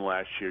postseason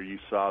last year, you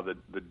saw the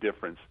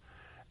difference.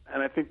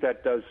 And I think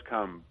that does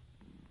come.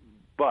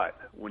 But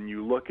when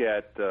you look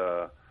at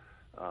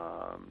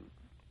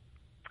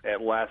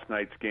last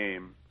night's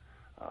game,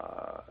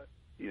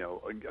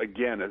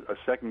 again a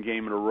second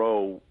game in a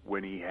row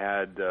when he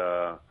had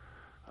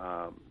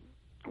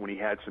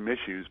some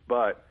issues,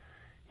 but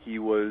he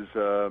was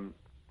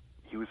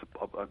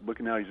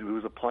looking now. He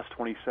was a plus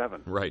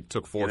 27. Right,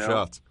 took 4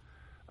 shots.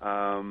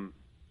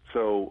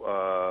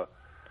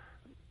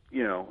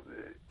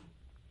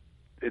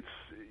 It's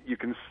you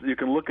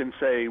can look and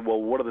say,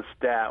 well, what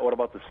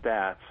about the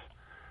stats?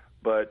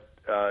 But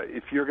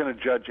if you're going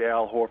to judge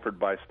Al Horford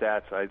by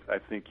stats, I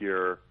think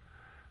you're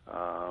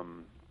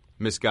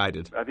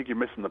misguided. I think you're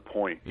missing the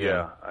point.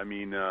 Yeah. I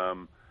mean,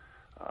 the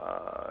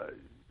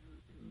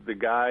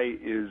guy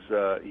is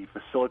he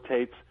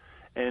facilitates.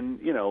 And,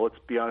 let's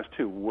be honest,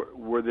 too,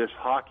 were this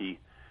hockey,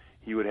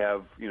 he would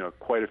have,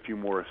 quite a few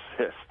more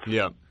assists.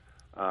 Yeah.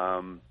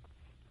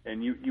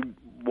 And you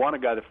want a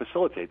guy that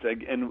facilitates.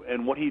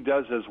 And what he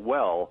does as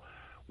well,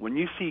 when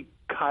you see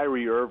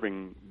Kyrie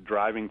Irving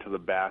driving to the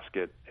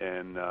basket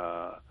and,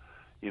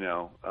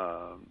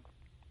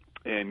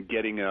 and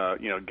getting a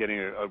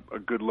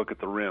good look at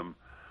the rim,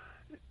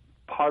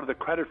 part of the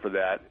credit for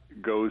that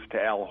goes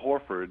to Al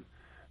Horford,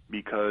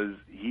 because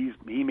he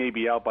may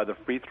be out by the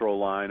free throw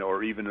line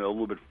or even a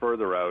little bit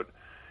further out.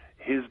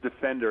 His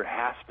defender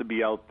has to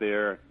be out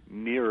there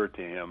nearer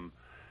to him,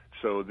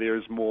 so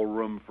there's more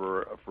room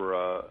for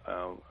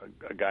a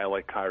guy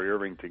like Kyrie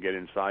Irving to get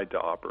inside to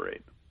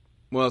operate.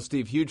 Well,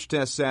 Steve, huge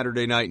test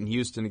Saturday night in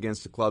Houston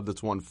against a club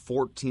that's won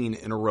 14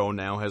 in a row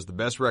now, has the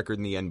best record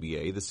in the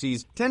NBA. The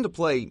C's tend to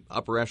play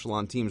upper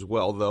echelon teams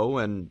well, though,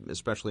 and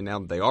especially now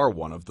that they are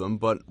one of them.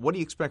 But what do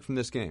you expect from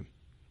this game?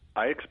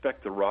 I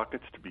expect the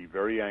Rockets to be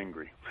very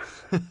angry.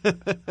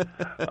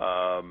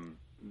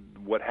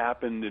 What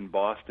happened in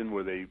Boston,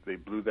 where they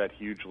blew that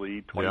huge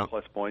lead,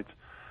 20-plus points,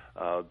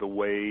 the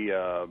way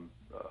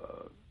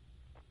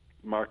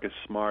Marcus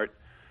Smart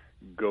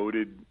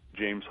goaded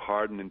James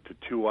Harden into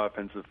 2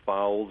 offensive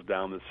fouls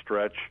down the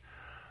stretch.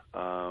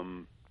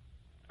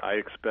 I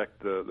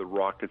expect the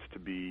Rockets to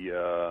be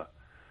a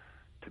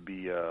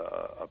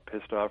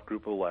pissed off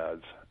group of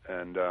lads,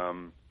 and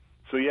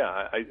so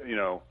yeah,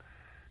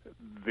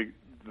 the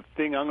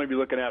thing I'm going to be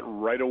looking at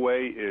right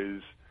away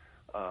is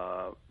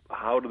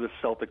how do the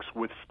Celtics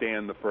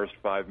withstand the first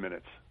 5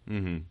 minutes?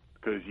 Mm-hmm.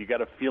 Because you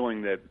got a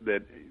feeling that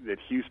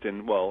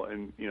Houston,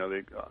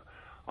 they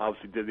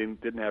obviously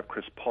didn't have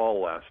Chris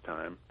Paul last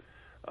time.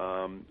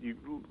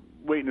 You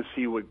waiting to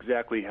see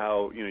exactly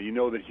how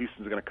that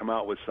Houston's going to come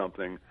out with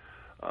something.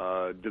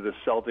 Do the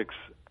Celtics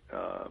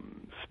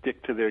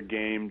stick to their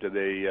game?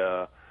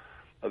 Are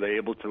they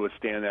able to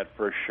withstand that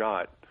first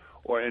shot,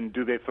 and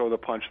do they throw the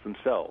punch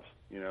themselves?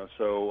 If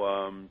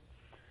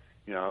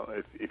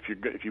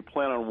you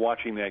plan on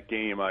watching that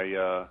game,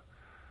 I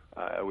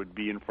would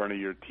be in front of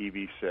your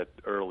TV set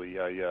early.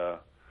 I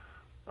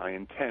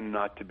intend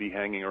not to be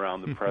hanging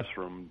around the press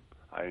room.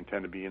 I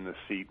intend to be in the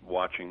seat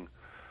watching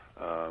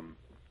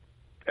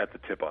at the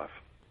tip-off.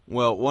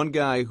 Well, one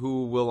guy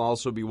who will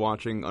also be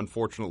watching,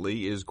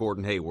 unfortunately, is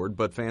Gordon Hayward,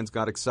 but fans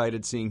got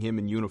excited seeing him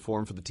in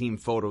uniform for the team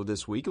photo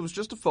this week. It was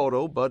just a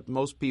photo, but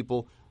most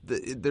people,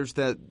 there's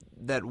that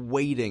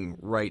waiting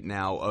right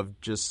now of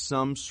just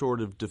some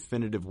sort of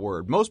definitive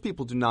word. Most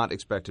people do not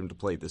expect him to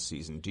play this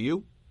season. Do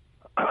you?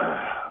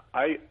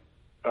 I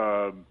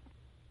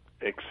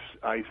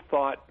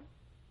thought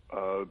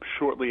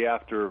shortly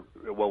after,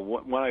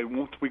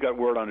 once we got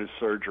word on his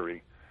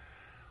surgery,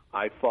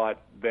 I thought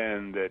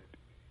then that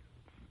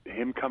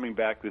him coming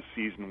back this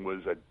season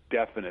was a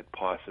definite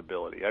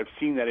possibility. I've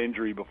seen that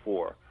injury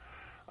before.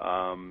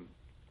 And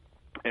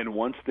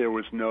once there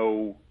was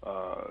no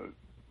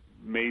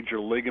major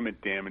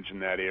ligament damage in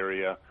that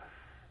area,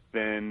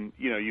 then,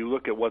 you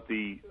look at what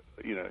the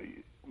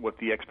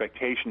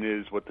expectation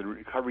is, what the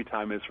recovery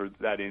time is for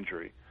that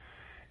injury.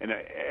 And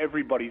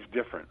everybody's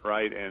different,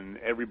 right? And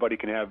everybody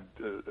can have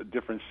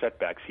different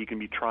setbacks. He can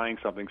be trying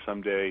something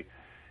someday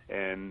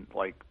and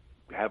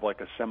have a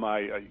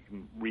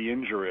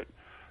re-injure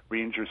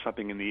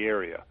something in the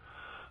area.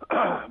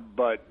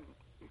 But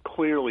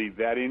clearly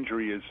that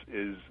injury is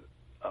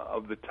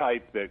of the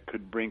type that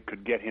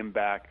could get him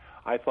back.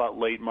 I thought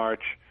late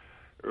March,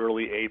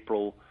 early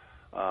April.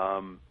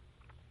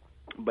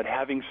 But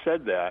having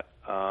said that,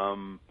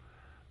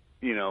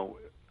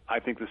 I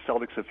think the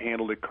Celtics have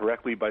handled it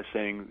correctly by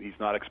saying he's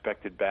not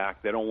expected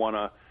back. They don't want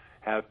to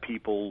have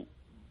people,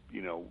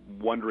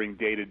 wondering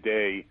day to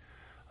day,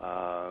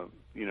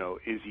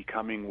 is he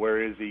coming?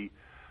 Where is he?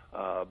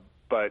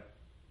 But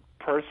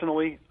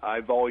personally,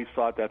 I've always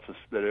thought that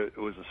it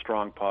was a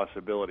strong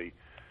possibility.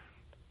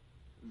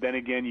 Then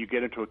again, you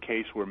get into a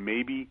case where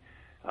maybe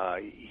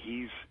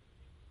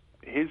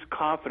his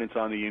confidence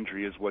on the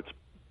injury is what's,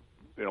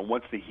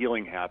 once the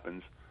healing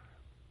happens.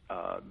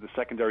 The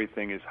secondary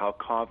thing is how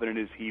confident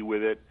is he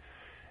with it,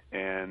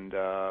 and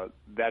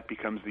that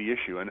becomes the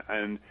issue.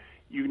 And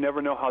you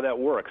never know how that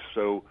works.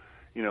 So,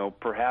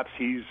 perhaps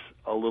he's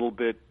a little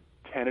bit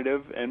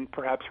tentative, and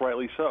perhaps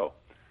rightly so.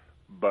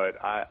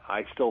 But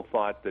I still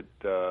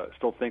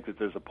think that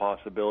there's a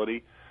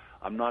possibility.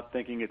 I'm not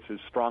thinking it's as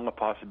strong a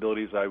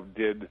possibility as I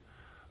did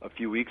a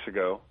few weeks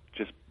ago,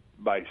 just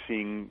by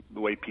seeing the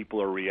way people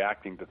are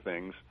reacting to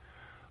things.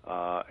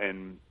 But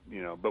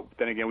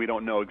then again, we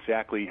don't know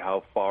exactly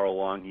how far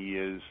along he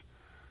is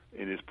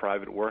in his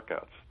private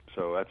workouts.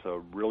 So that's a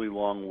really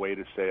long way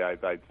to say I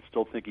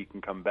still think he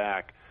can come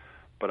back,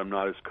 but I'm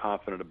not as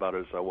confident about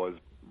it as I was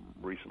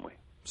recently.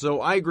 So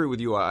I agree with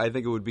you. I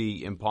think it would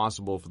be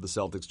impossible for the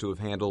Celtics to have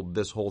handled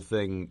this whole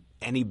thing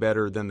any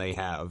better than they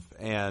have.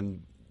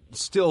 And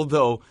still,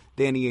 though,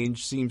 Danny Ainge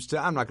seems to,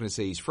 I'm not going to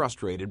say he's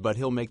frustrated, but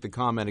he'll make the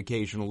comment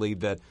occasionally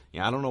that,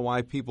 I don't know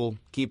why people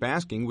keep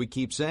asking. We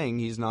keep saying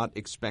he's not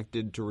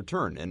expected to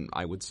return. And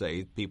I would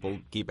say people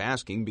keep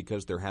asking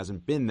because there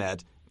hasn't been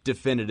that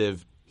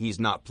definitive he's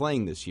not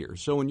playing this year.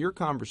 So in your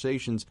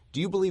conversations,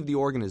 do you believe the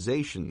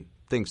organization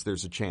thinks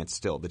there's a chance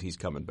still that he's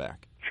coming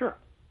back? Sure.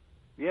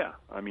 Yeah.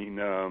 I mean,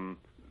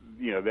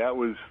 that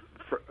was,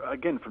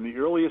 again, from the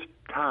earliest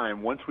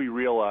time, once we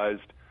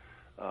realized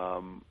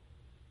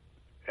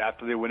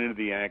after they went into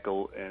the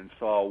ankle and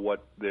saw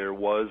what there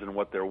was and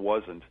what there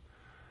wasn't,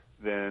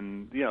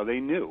 then, they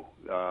knew.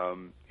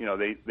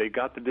 They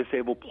got the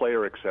disabled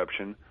player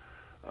exception.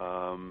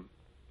 But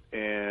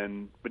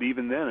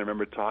even then, I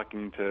remember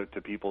talking to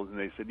people, and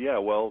they said,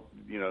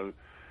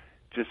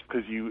 just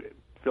because you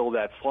fill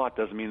that slot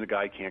doesn't mean the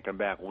guy can't come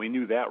back. Well, we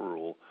knew that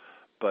rule.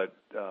 But,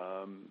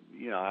 I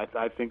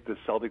think the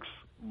Celtics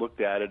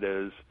looked at it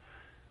as,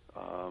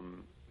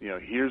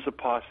 here's a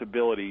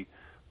possibility,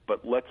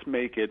 but let's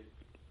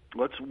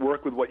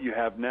work with what you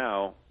have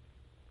now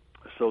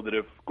so that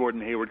if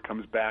Gordon Hayward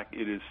comes back,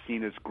 it is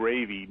seen as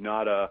gravy,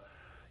 not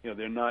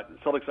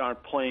Celtics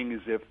aren't playing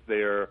as if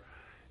they're,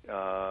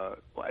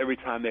 every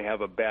time they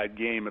have a bad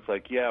game, it's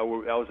like, that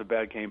was a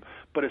bad game.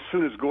 But as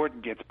soon as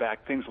Gordon gets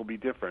back, things will be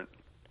different.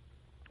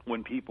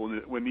 When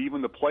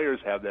even the players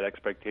have that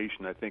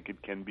expectation, I think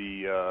it can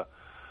be a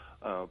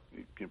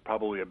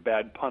probably a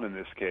bad pun in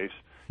this case,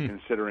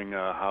 considering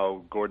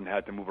how Gordon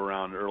had to move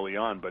around early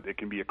on, but it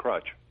can be a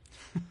crutch.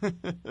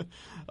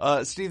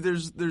 Steve,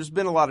 there's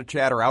been a lot of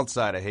chatter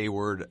outside of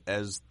Hayward,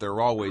 as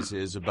there always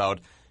is, about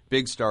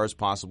big stars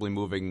possibly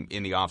moving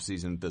in the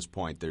offseason at this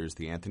point. There's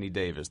the Anthony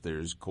Davis,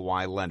 there's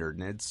Kawhi Leonard,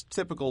 and it's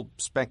typical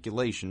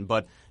speculation,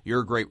 but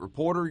you're a great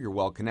reporter, you're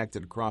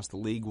well-connected across the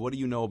league. What do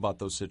you know about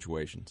those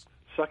situations?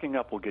 Sucking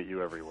up will get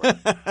you everywhere.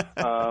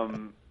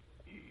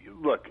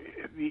 Look,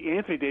 the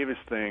Anthony Davis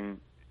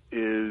thing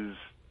is,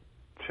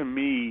 to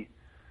me,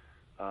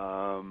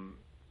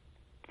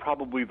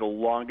 probably the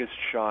longest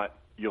shot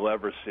you'll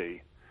ever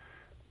see,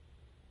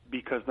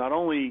 because not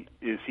only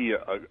is he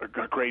a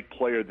great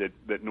player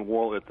that New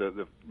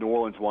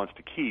Orleans wants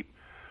to keep,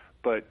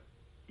 but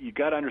you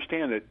got to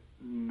understand that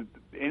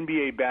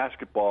NBA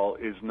basketball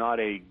is not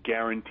a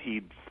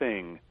guaranteed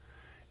thing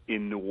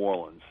in New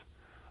Orleans.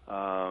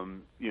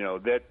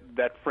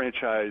 That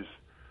franchise,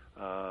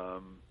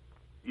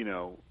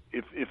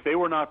 if they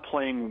were not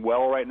playing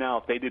well right now,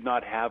 if they did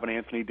not have an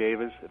Anthony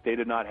Davis, if they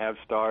did not have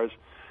stars,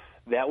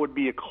 that would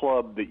be a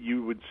club that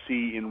you would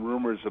see in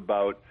rumors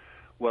about,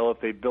 well,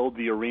 if they build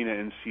the arena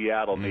in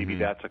Seattle, maybe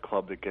that's a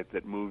club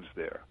that moves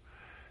there.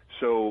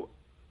 So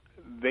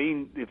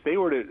if they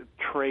were to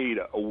trade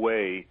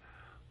away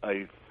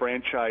a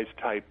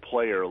franchise-type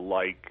player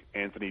like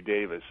Anthony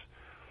Davis,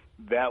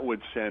 that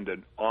would send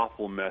an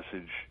awful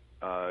message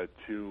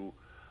to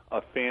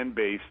a fan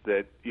base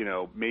that,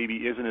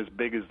 maybe isn't as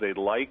big as they'd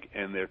like,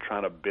 and they're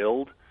trying to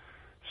build.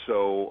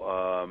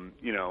 So,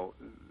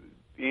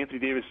 Anthony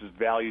Davis's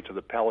value to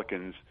the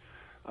Pelicans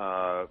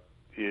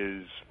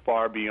is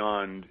far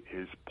beyond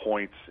his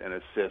points and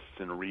assists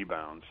and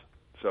rebounds.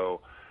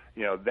 So,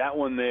 that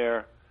one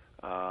there,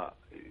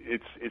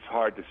 it's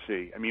hard to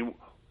see. I mean,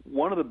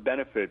 one of the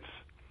benefits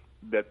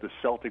that the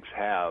Celtics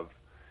have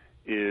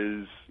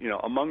is,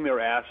 among their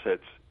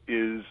assets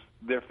is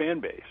their fan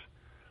base,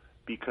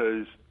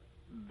 because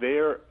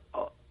they're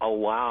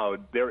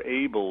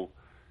able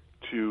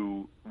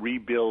to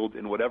rebuild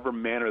in whatever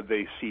manner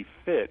they see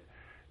fit,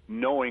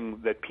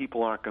 knowing that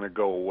people aren't going to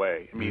go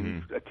away. I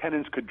mean,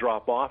 attendance could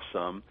drop off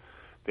some.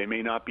 They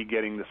may not be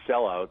getting the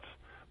sellouts,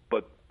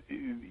 but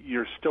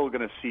you're still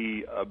going to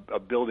see a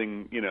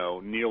building,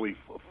 nearly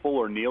full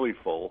or nearly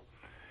full,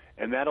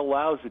 and that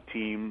allows a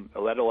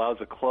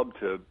club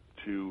to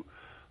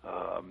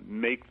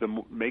make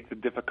the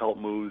difficult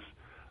moves,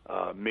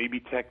 maybe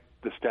take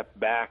the step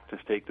back to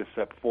take the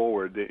step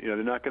forward.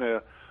 They're not going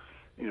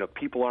to,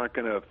 people aren't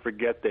going to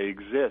forget they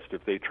exist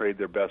if they trade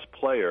their best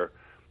player.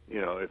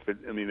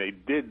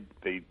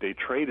 They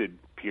traded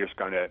Pierce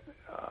Garnett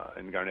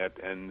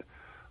and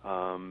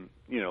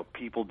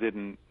people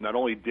not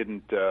only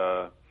didn't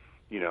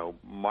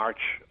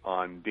march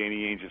on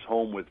Danny Ainge's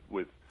home with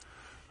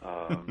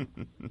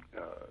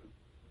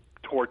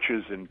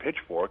torches and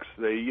pitchforks.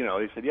 They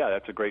said, yeah,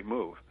 that's a great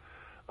move.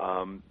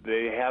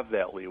 They have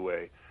that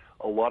leeway.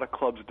 A lot of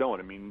clubs don't.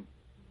 I mean,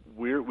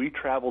 we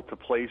travel to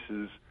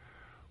places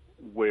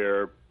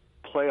where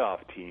playoff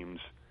teams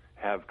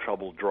have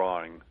trouble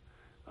drawing.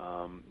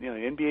 The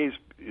NBA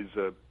is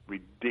a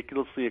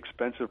ridiculously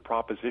expensive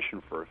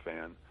proposition for a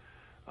fan.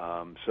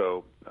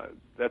 So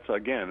that's,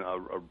 again, a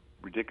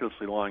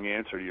ridiculously long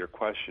answer to your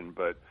question,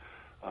 but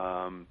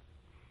I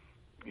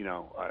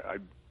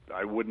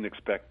wouldn't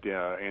expect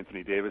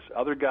Anthony Davis.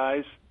 Other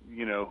guys,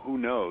 who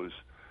knows?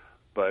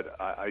 But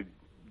I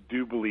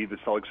do believe the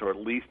Celtics are at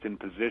least in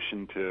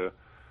position to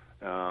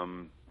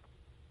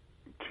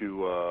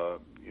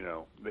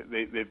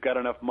they've got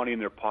enough money in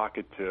their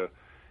pocket to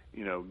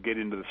get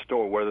into the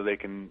store. Whether they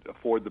can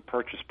afford the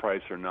purchase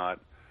price or not,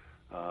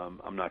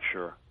 I'm not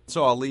sure.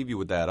 So I'll leave you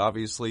with that.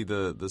 Obviously,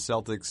 the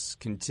Celtics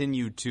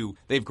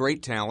they have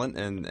great talent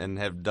and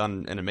have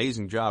done an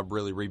amazing job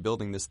really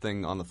rebuilding this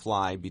thing on the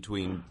fly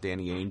between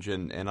Danny Ainge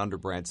and under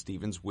Brad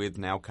Stevens, with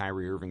now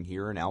Kyrie Irving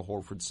here and Al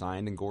Horford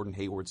signed and Gordon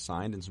Hayward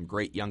signed and some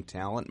great young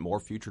talent, more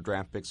future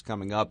draft picks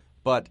coming up.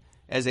 But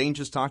as Ainge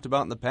has talked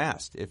about in the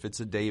past, if it's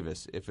a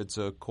Davis, if it's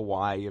a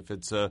Kawhi, if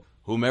it's a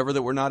whomever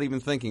that we're not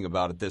even thinking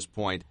about at this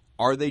point,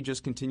 are they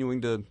just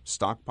continuing to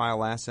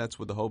stockpile assets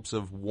with the hopes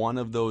of one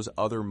of those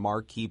other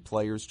marquee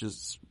players,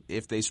 just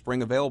if they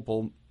spring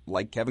available,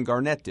 like Kevin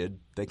Garnett did,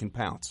 they can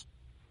pounce?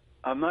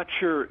 I'm not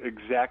sure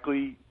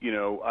exactly.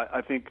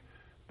 I think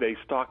they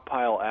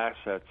stockpile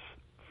assets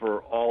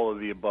for all of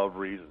the above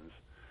reasons,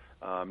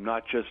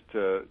 not just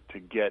to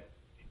get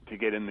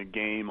in the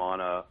game on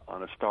a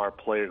star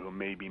player who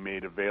may be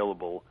made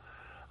available.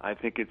 I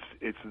think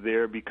it's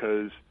there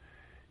because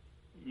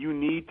you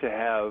need to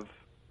have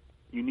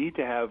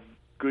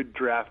good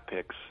draft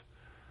picks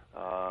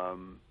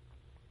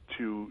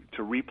to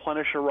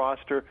replenish a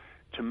roster,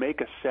 to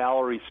make a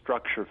salary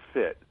structure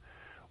fit.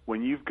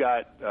 When you've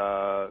got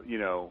the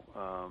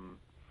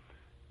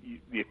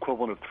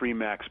equivalent of 3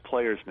 max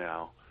players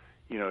now,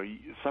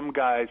 some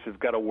guys have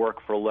got to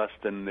work for less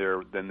than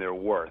they're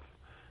worth.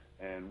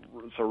 And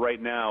so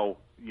right now,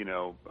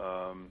 Jaylen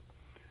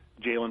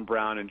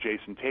Brown and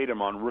Jason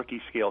Tatum on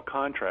rookie scale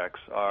contracts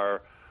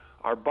are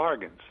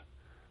bargains.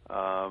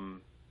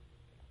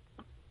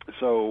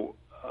 So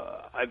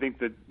I think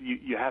that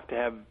you have to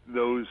have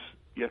those.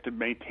 You have to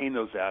maintain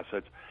those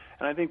assets,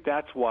 and I think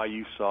that's why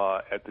you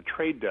saw at the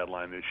trade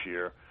deadline this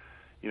year,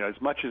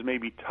 as much as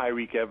maybe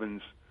Tyreek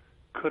Evans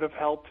could have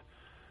helped.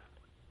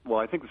 Well,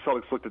 I think the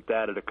Celtics looked at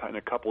that in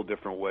a couple of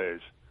different ways.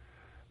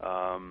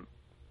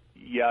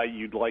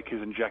 You'd like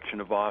his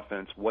injection of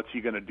offense. What's he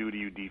going to do to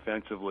you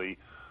defensively?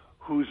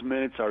 Whose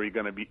minutes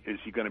is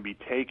he going to be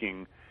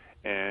taking?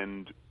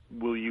 And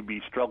will you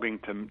be struggling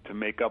to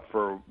make up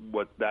for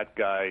what that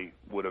guy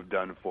would have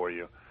done for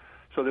you?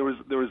 So there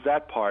was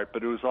that part,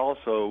 but it was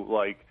also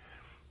like,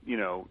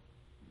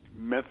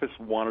 Memphis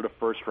wanted a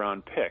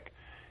first-round pick.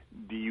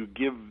 Do you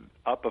give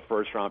up a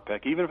first-round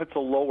pick, even if it's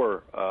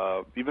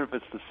even if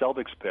it's the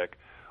Celtics pick,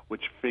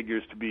 which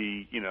figures to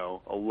be,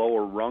 a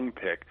lower rung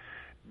pick?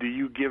 Do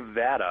you give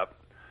that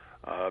up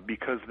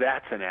because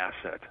that's an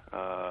asset?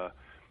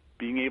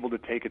 Being able to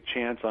take a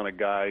chance on a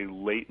guy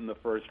late in the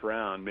first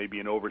round,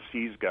 maybe an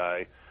overseas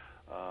guy,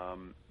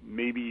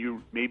 maybe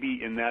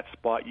in that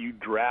spot you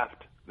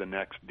draft the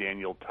next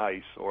Daniel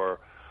Tice, or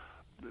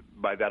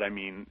by that I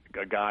mean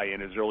a guy in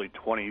his early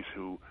 20s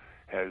who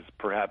has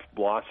perhaps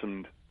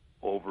blossomed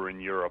over in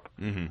Europe.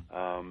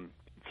 Mm-hmm.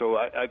 So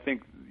I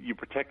think you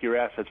protect your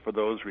assets for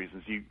those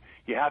reasons. You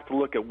have to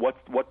look at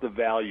what the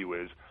value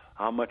is.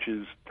 How much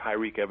is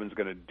Tyreek Evans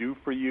going to do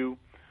for you?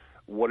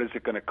 What is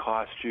it going to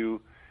cost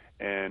you?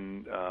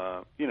 And,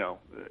 I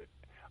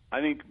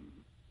think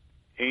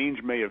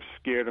Ainge may have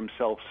scared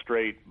himself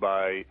straight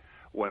by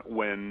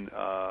when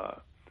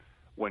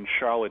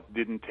Charlotte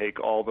didn't take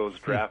all those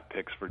draft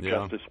picks for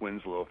Justice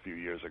Winslow a few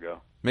years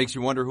ago. Makes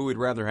you wonder who we'd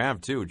rather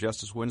have, too,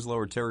 Justice Winslow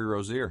or Terry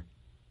Rozier.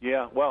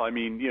 Yeah, well,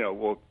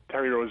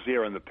 Terry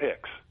Rozier and the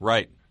picks.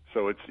 Right.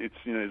 So it's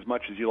as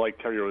much as you like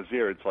Terry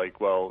Rozier, it's like,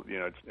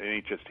 it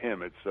ain't just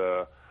him.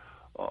 It's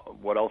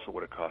what else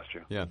would it cost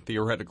you? Yeah,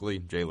 theoretically,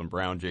 Jaylen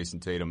Brown, Jason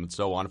Tatum, and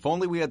so on. If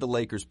only we had the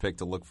Lakers pick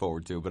to look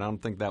forward to, but I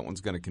don't think that one's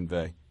going to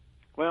convey.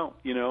 Well,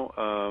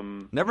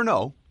 never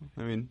know.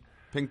 I mean,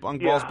 ping pong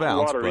balls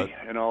bounce, lottery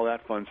and all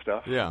that fun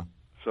stuff. Yeah.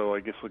 So I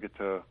guess we'll get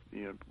to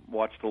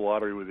watch the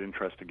lottery with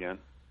interest again.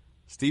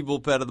 Steve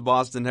Bulpett of the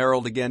Boston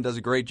Herald again does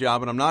a great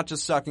job, and I'm not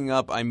just sucking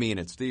up. I mean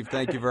it. Steve,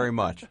 thank you very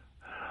much.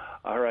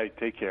 All right,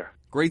 take care.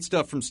 Great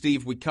stuff from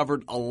Steve. We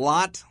covered a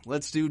lot.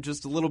 Let's do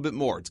just a little bit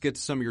more. Let's get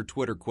to some of your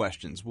Twitter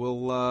questions.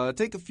 We'll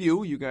take a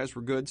few. You guys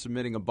were good,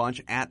 submitting a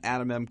bunch. At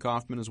Adam M.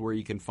 Kaufman is where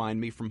you can find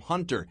me. From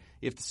Hunter,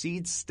 if the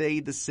seeds stay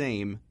the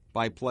same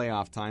by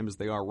playoff time as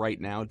they are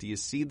right now, do you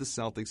see the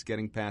Celtics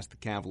getting past the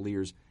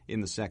Cavaliers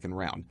in the second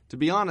round? To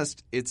be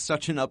honest, it's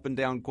such an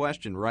up-and-down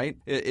question, right?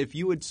 If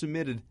you had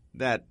submitted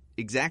that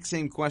exact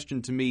same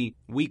question to me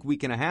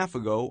week and a half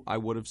ago, I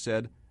would have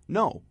said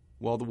no.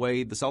 Well, the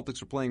way the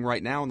Celtics are playing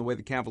right now and the way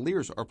the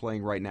Cavaliers are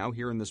playing right now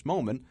here in this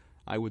moment,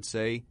 I would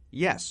say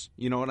yes.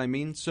 You know what I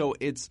mean? So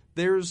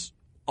there's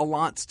a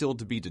lot still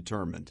to be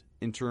determined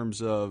in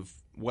terms of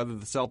whether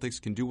the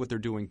Celtics can do what they're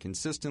doing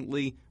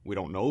consistently. We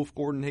don't know if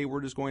Gordon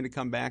Hayward is going to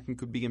come back and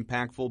could be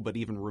impactful, but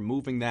even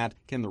removing that,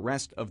 can the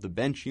rest of the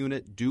bench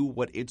unit do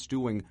what it's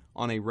doing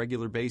on a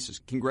regular basis?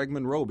 Can Greg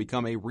Monroe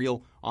become a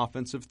real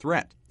offensive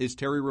threat? Is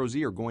Terry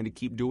Rozier going to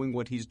keep doing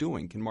what he's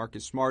doing? Can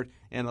Marcus Smart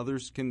and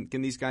others, can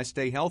these guys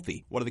stay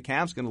healthy? What are the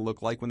Cavs going to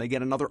look like when they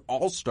get another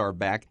all-star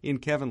back in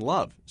Kevin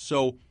Love?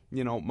 So,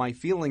 my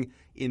feeling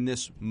in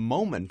this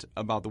moment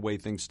about the way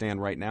things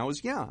stand right now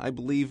is, I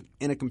believe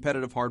in a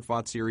competitive,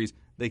 hard-fought series,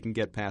 they can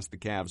get past the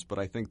Cavs. But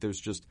I think there's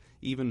just,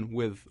 even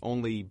with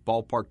only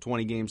ballpark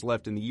 20 games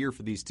left in the year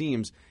for these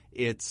teams,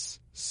 it's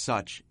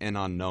such an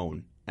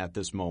unknown at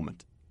this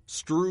moment.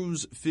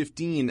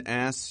 Strews15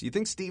 asks, you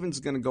think Stevens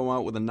is going to go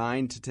out with a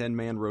 9 to 10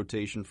 man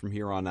rotation from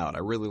here on out? I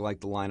really like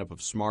the lineup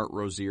of Smart,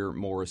 Rozier,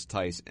 Morris,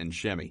 Tice, and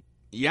Shemi.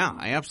 Yeah,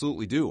 I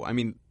absolutely do. I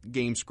mean,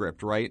 game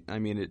script, right? I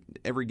mean,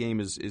 every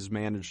game is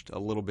managed a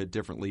little bit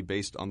differently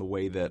based on the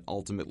way that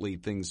ultimately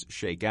things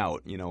shake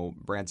out.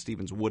 Brad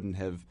Stevens wouldn't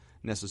have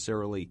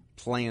necessarily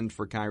planned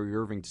for Kyrie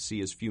Irving to see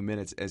as few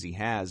minutes as he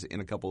has in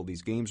a couple of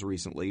these games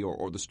recently,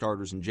 or the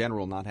starters in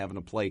general not having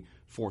to play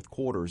fourth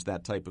quarters,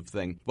 that type of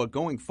thing. But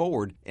going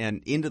forward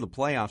and into the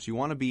playoffs, you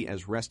want to be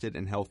as rested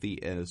and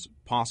healthy as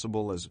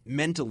possible, as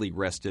mentally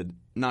rested,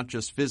 not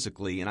just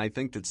physically. And I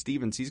think that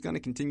Stevens, he's going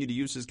to continue to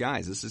use his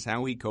guys. This is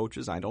how he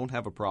coaches. I don't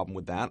have a problem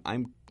with that.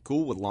 I'm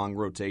cool with long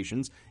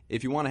rotations.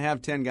 If you want to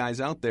have 10 guys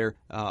out there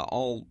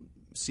all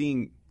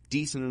seeing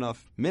decent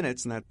enough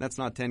minutes, and that's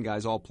not 10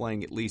 guys all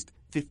playing at least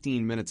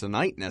 15 minutes a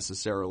night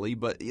necessarily,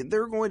 but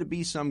there are going to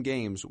be some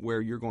games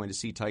where you're going to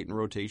see tighten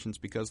rotations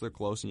because they're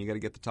close and you got to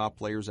get the top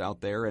players out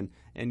there, and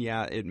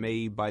it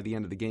may, by the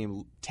end of the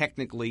game,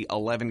 technically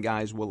 11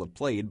 guys will have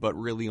played, but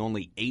really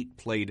only 8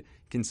 played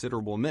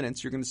considerable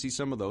minutes. You're going to see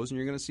some of those, and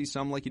you're going to see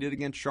some like you did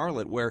against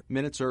Charlotte where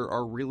minutes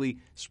are really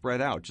spread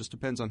out. Just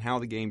depends on how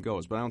the game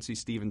goes, but I don't see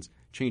Stevens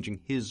changing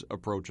his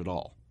approach at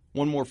all.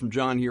 One more from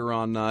John here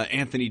on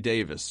Anthony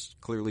Davis.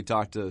 Clearly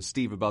talked to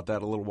Steve about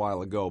that a little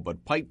while ago,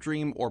 but pipe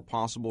dream or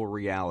possible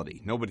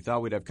reality? Nobody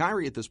thought we'd have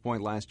Kyrie at this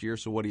point last year,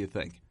 so what do you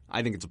think?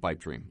 I think it's a pipe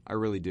dream. I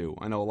really do.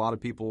 I know a lot of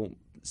people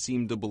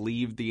seem to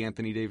believe the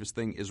Anthony Davis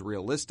thing is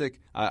realistic.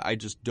 I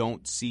just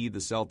don't see the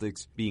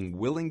Celtics being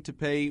willing to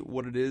pay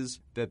what it is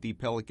that the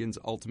Pelicans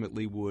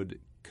ultimately would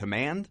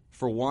command,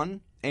 for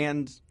one.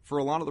 And for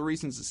a lot of the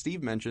reasons that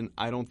Steve mentioned,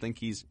 I don't think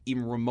he's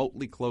even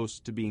remotely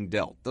close to being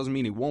dealt. Doesn't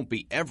mean he won't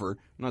be ever. I'm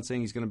not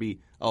saying he's going to be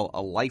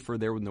a lifer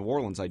there with New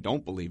Orleans. I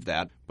don't believe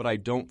that. But I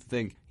don't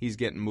think he's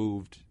getting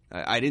moved.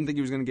 I didn't think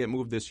he was going to get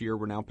moved this year.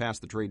 We're now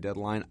past the trade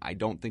deadline. I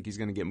don't think he's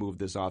going to get moved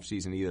this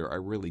offseason either. I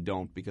really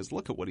don't, because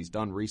look at what he's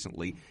done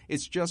recently.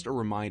 It's just a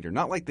reminder.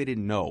 Not like they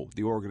didn't know,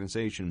 the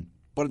organization,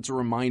 but it's a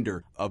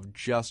reminder of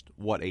just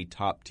what a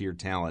top-tier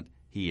talent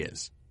he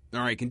is. All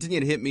right, continue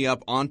to hit me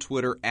up on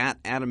Twitter at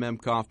Adam M.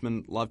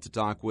 Kaufman. Love to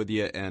talk with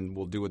you, and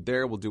we'll do it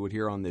there. We'll do it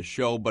here on this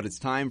show, but it's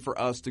time for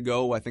us to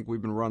go. I think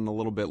we've been running a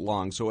little bit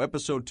long. So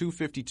episode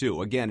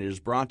 252, again, it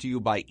is brought to you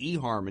by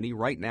eHarmony.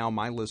 Right now,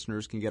 my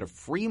listeners can get a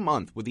free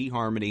month with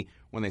eHarmony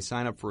when they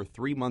sign up for a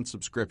 3-month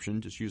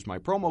subscription. Just use my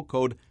promo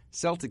code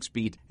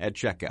CelticsBeat at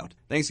checkout.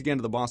 Thanks again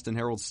to the Boston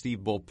Herald's Steve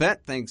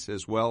Bulpett. Thanks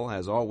as well,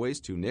 as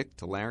always, to Nick,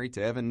 to Larry,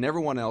 to Evan, and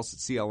everyone else at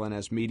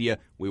CLNS Media.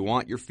 We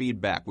want your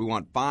feedback. We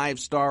want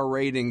 5-star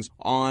ratings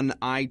on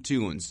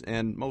iTunes.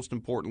 And most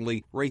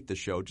importantly, rate the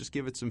show. Just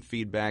give it some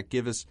feedback.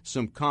 Give us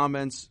some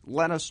comments.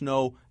 Let us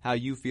know how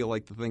you feel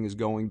like the thing is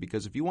going,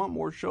 because if you want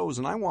more shows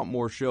and I want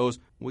more shows,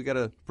 we got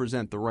to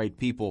present the right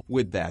people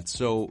with that.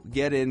 So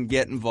get in,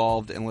 get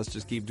involved, and let's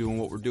just keep doing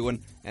what we're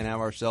doing and have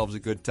ourselves a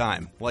good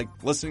time. Like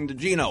listening to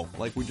Gino,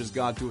 like we just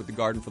got to at the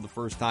Garden for the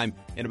first time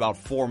in about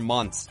 4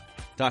 months.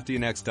 Talk to you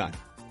next time.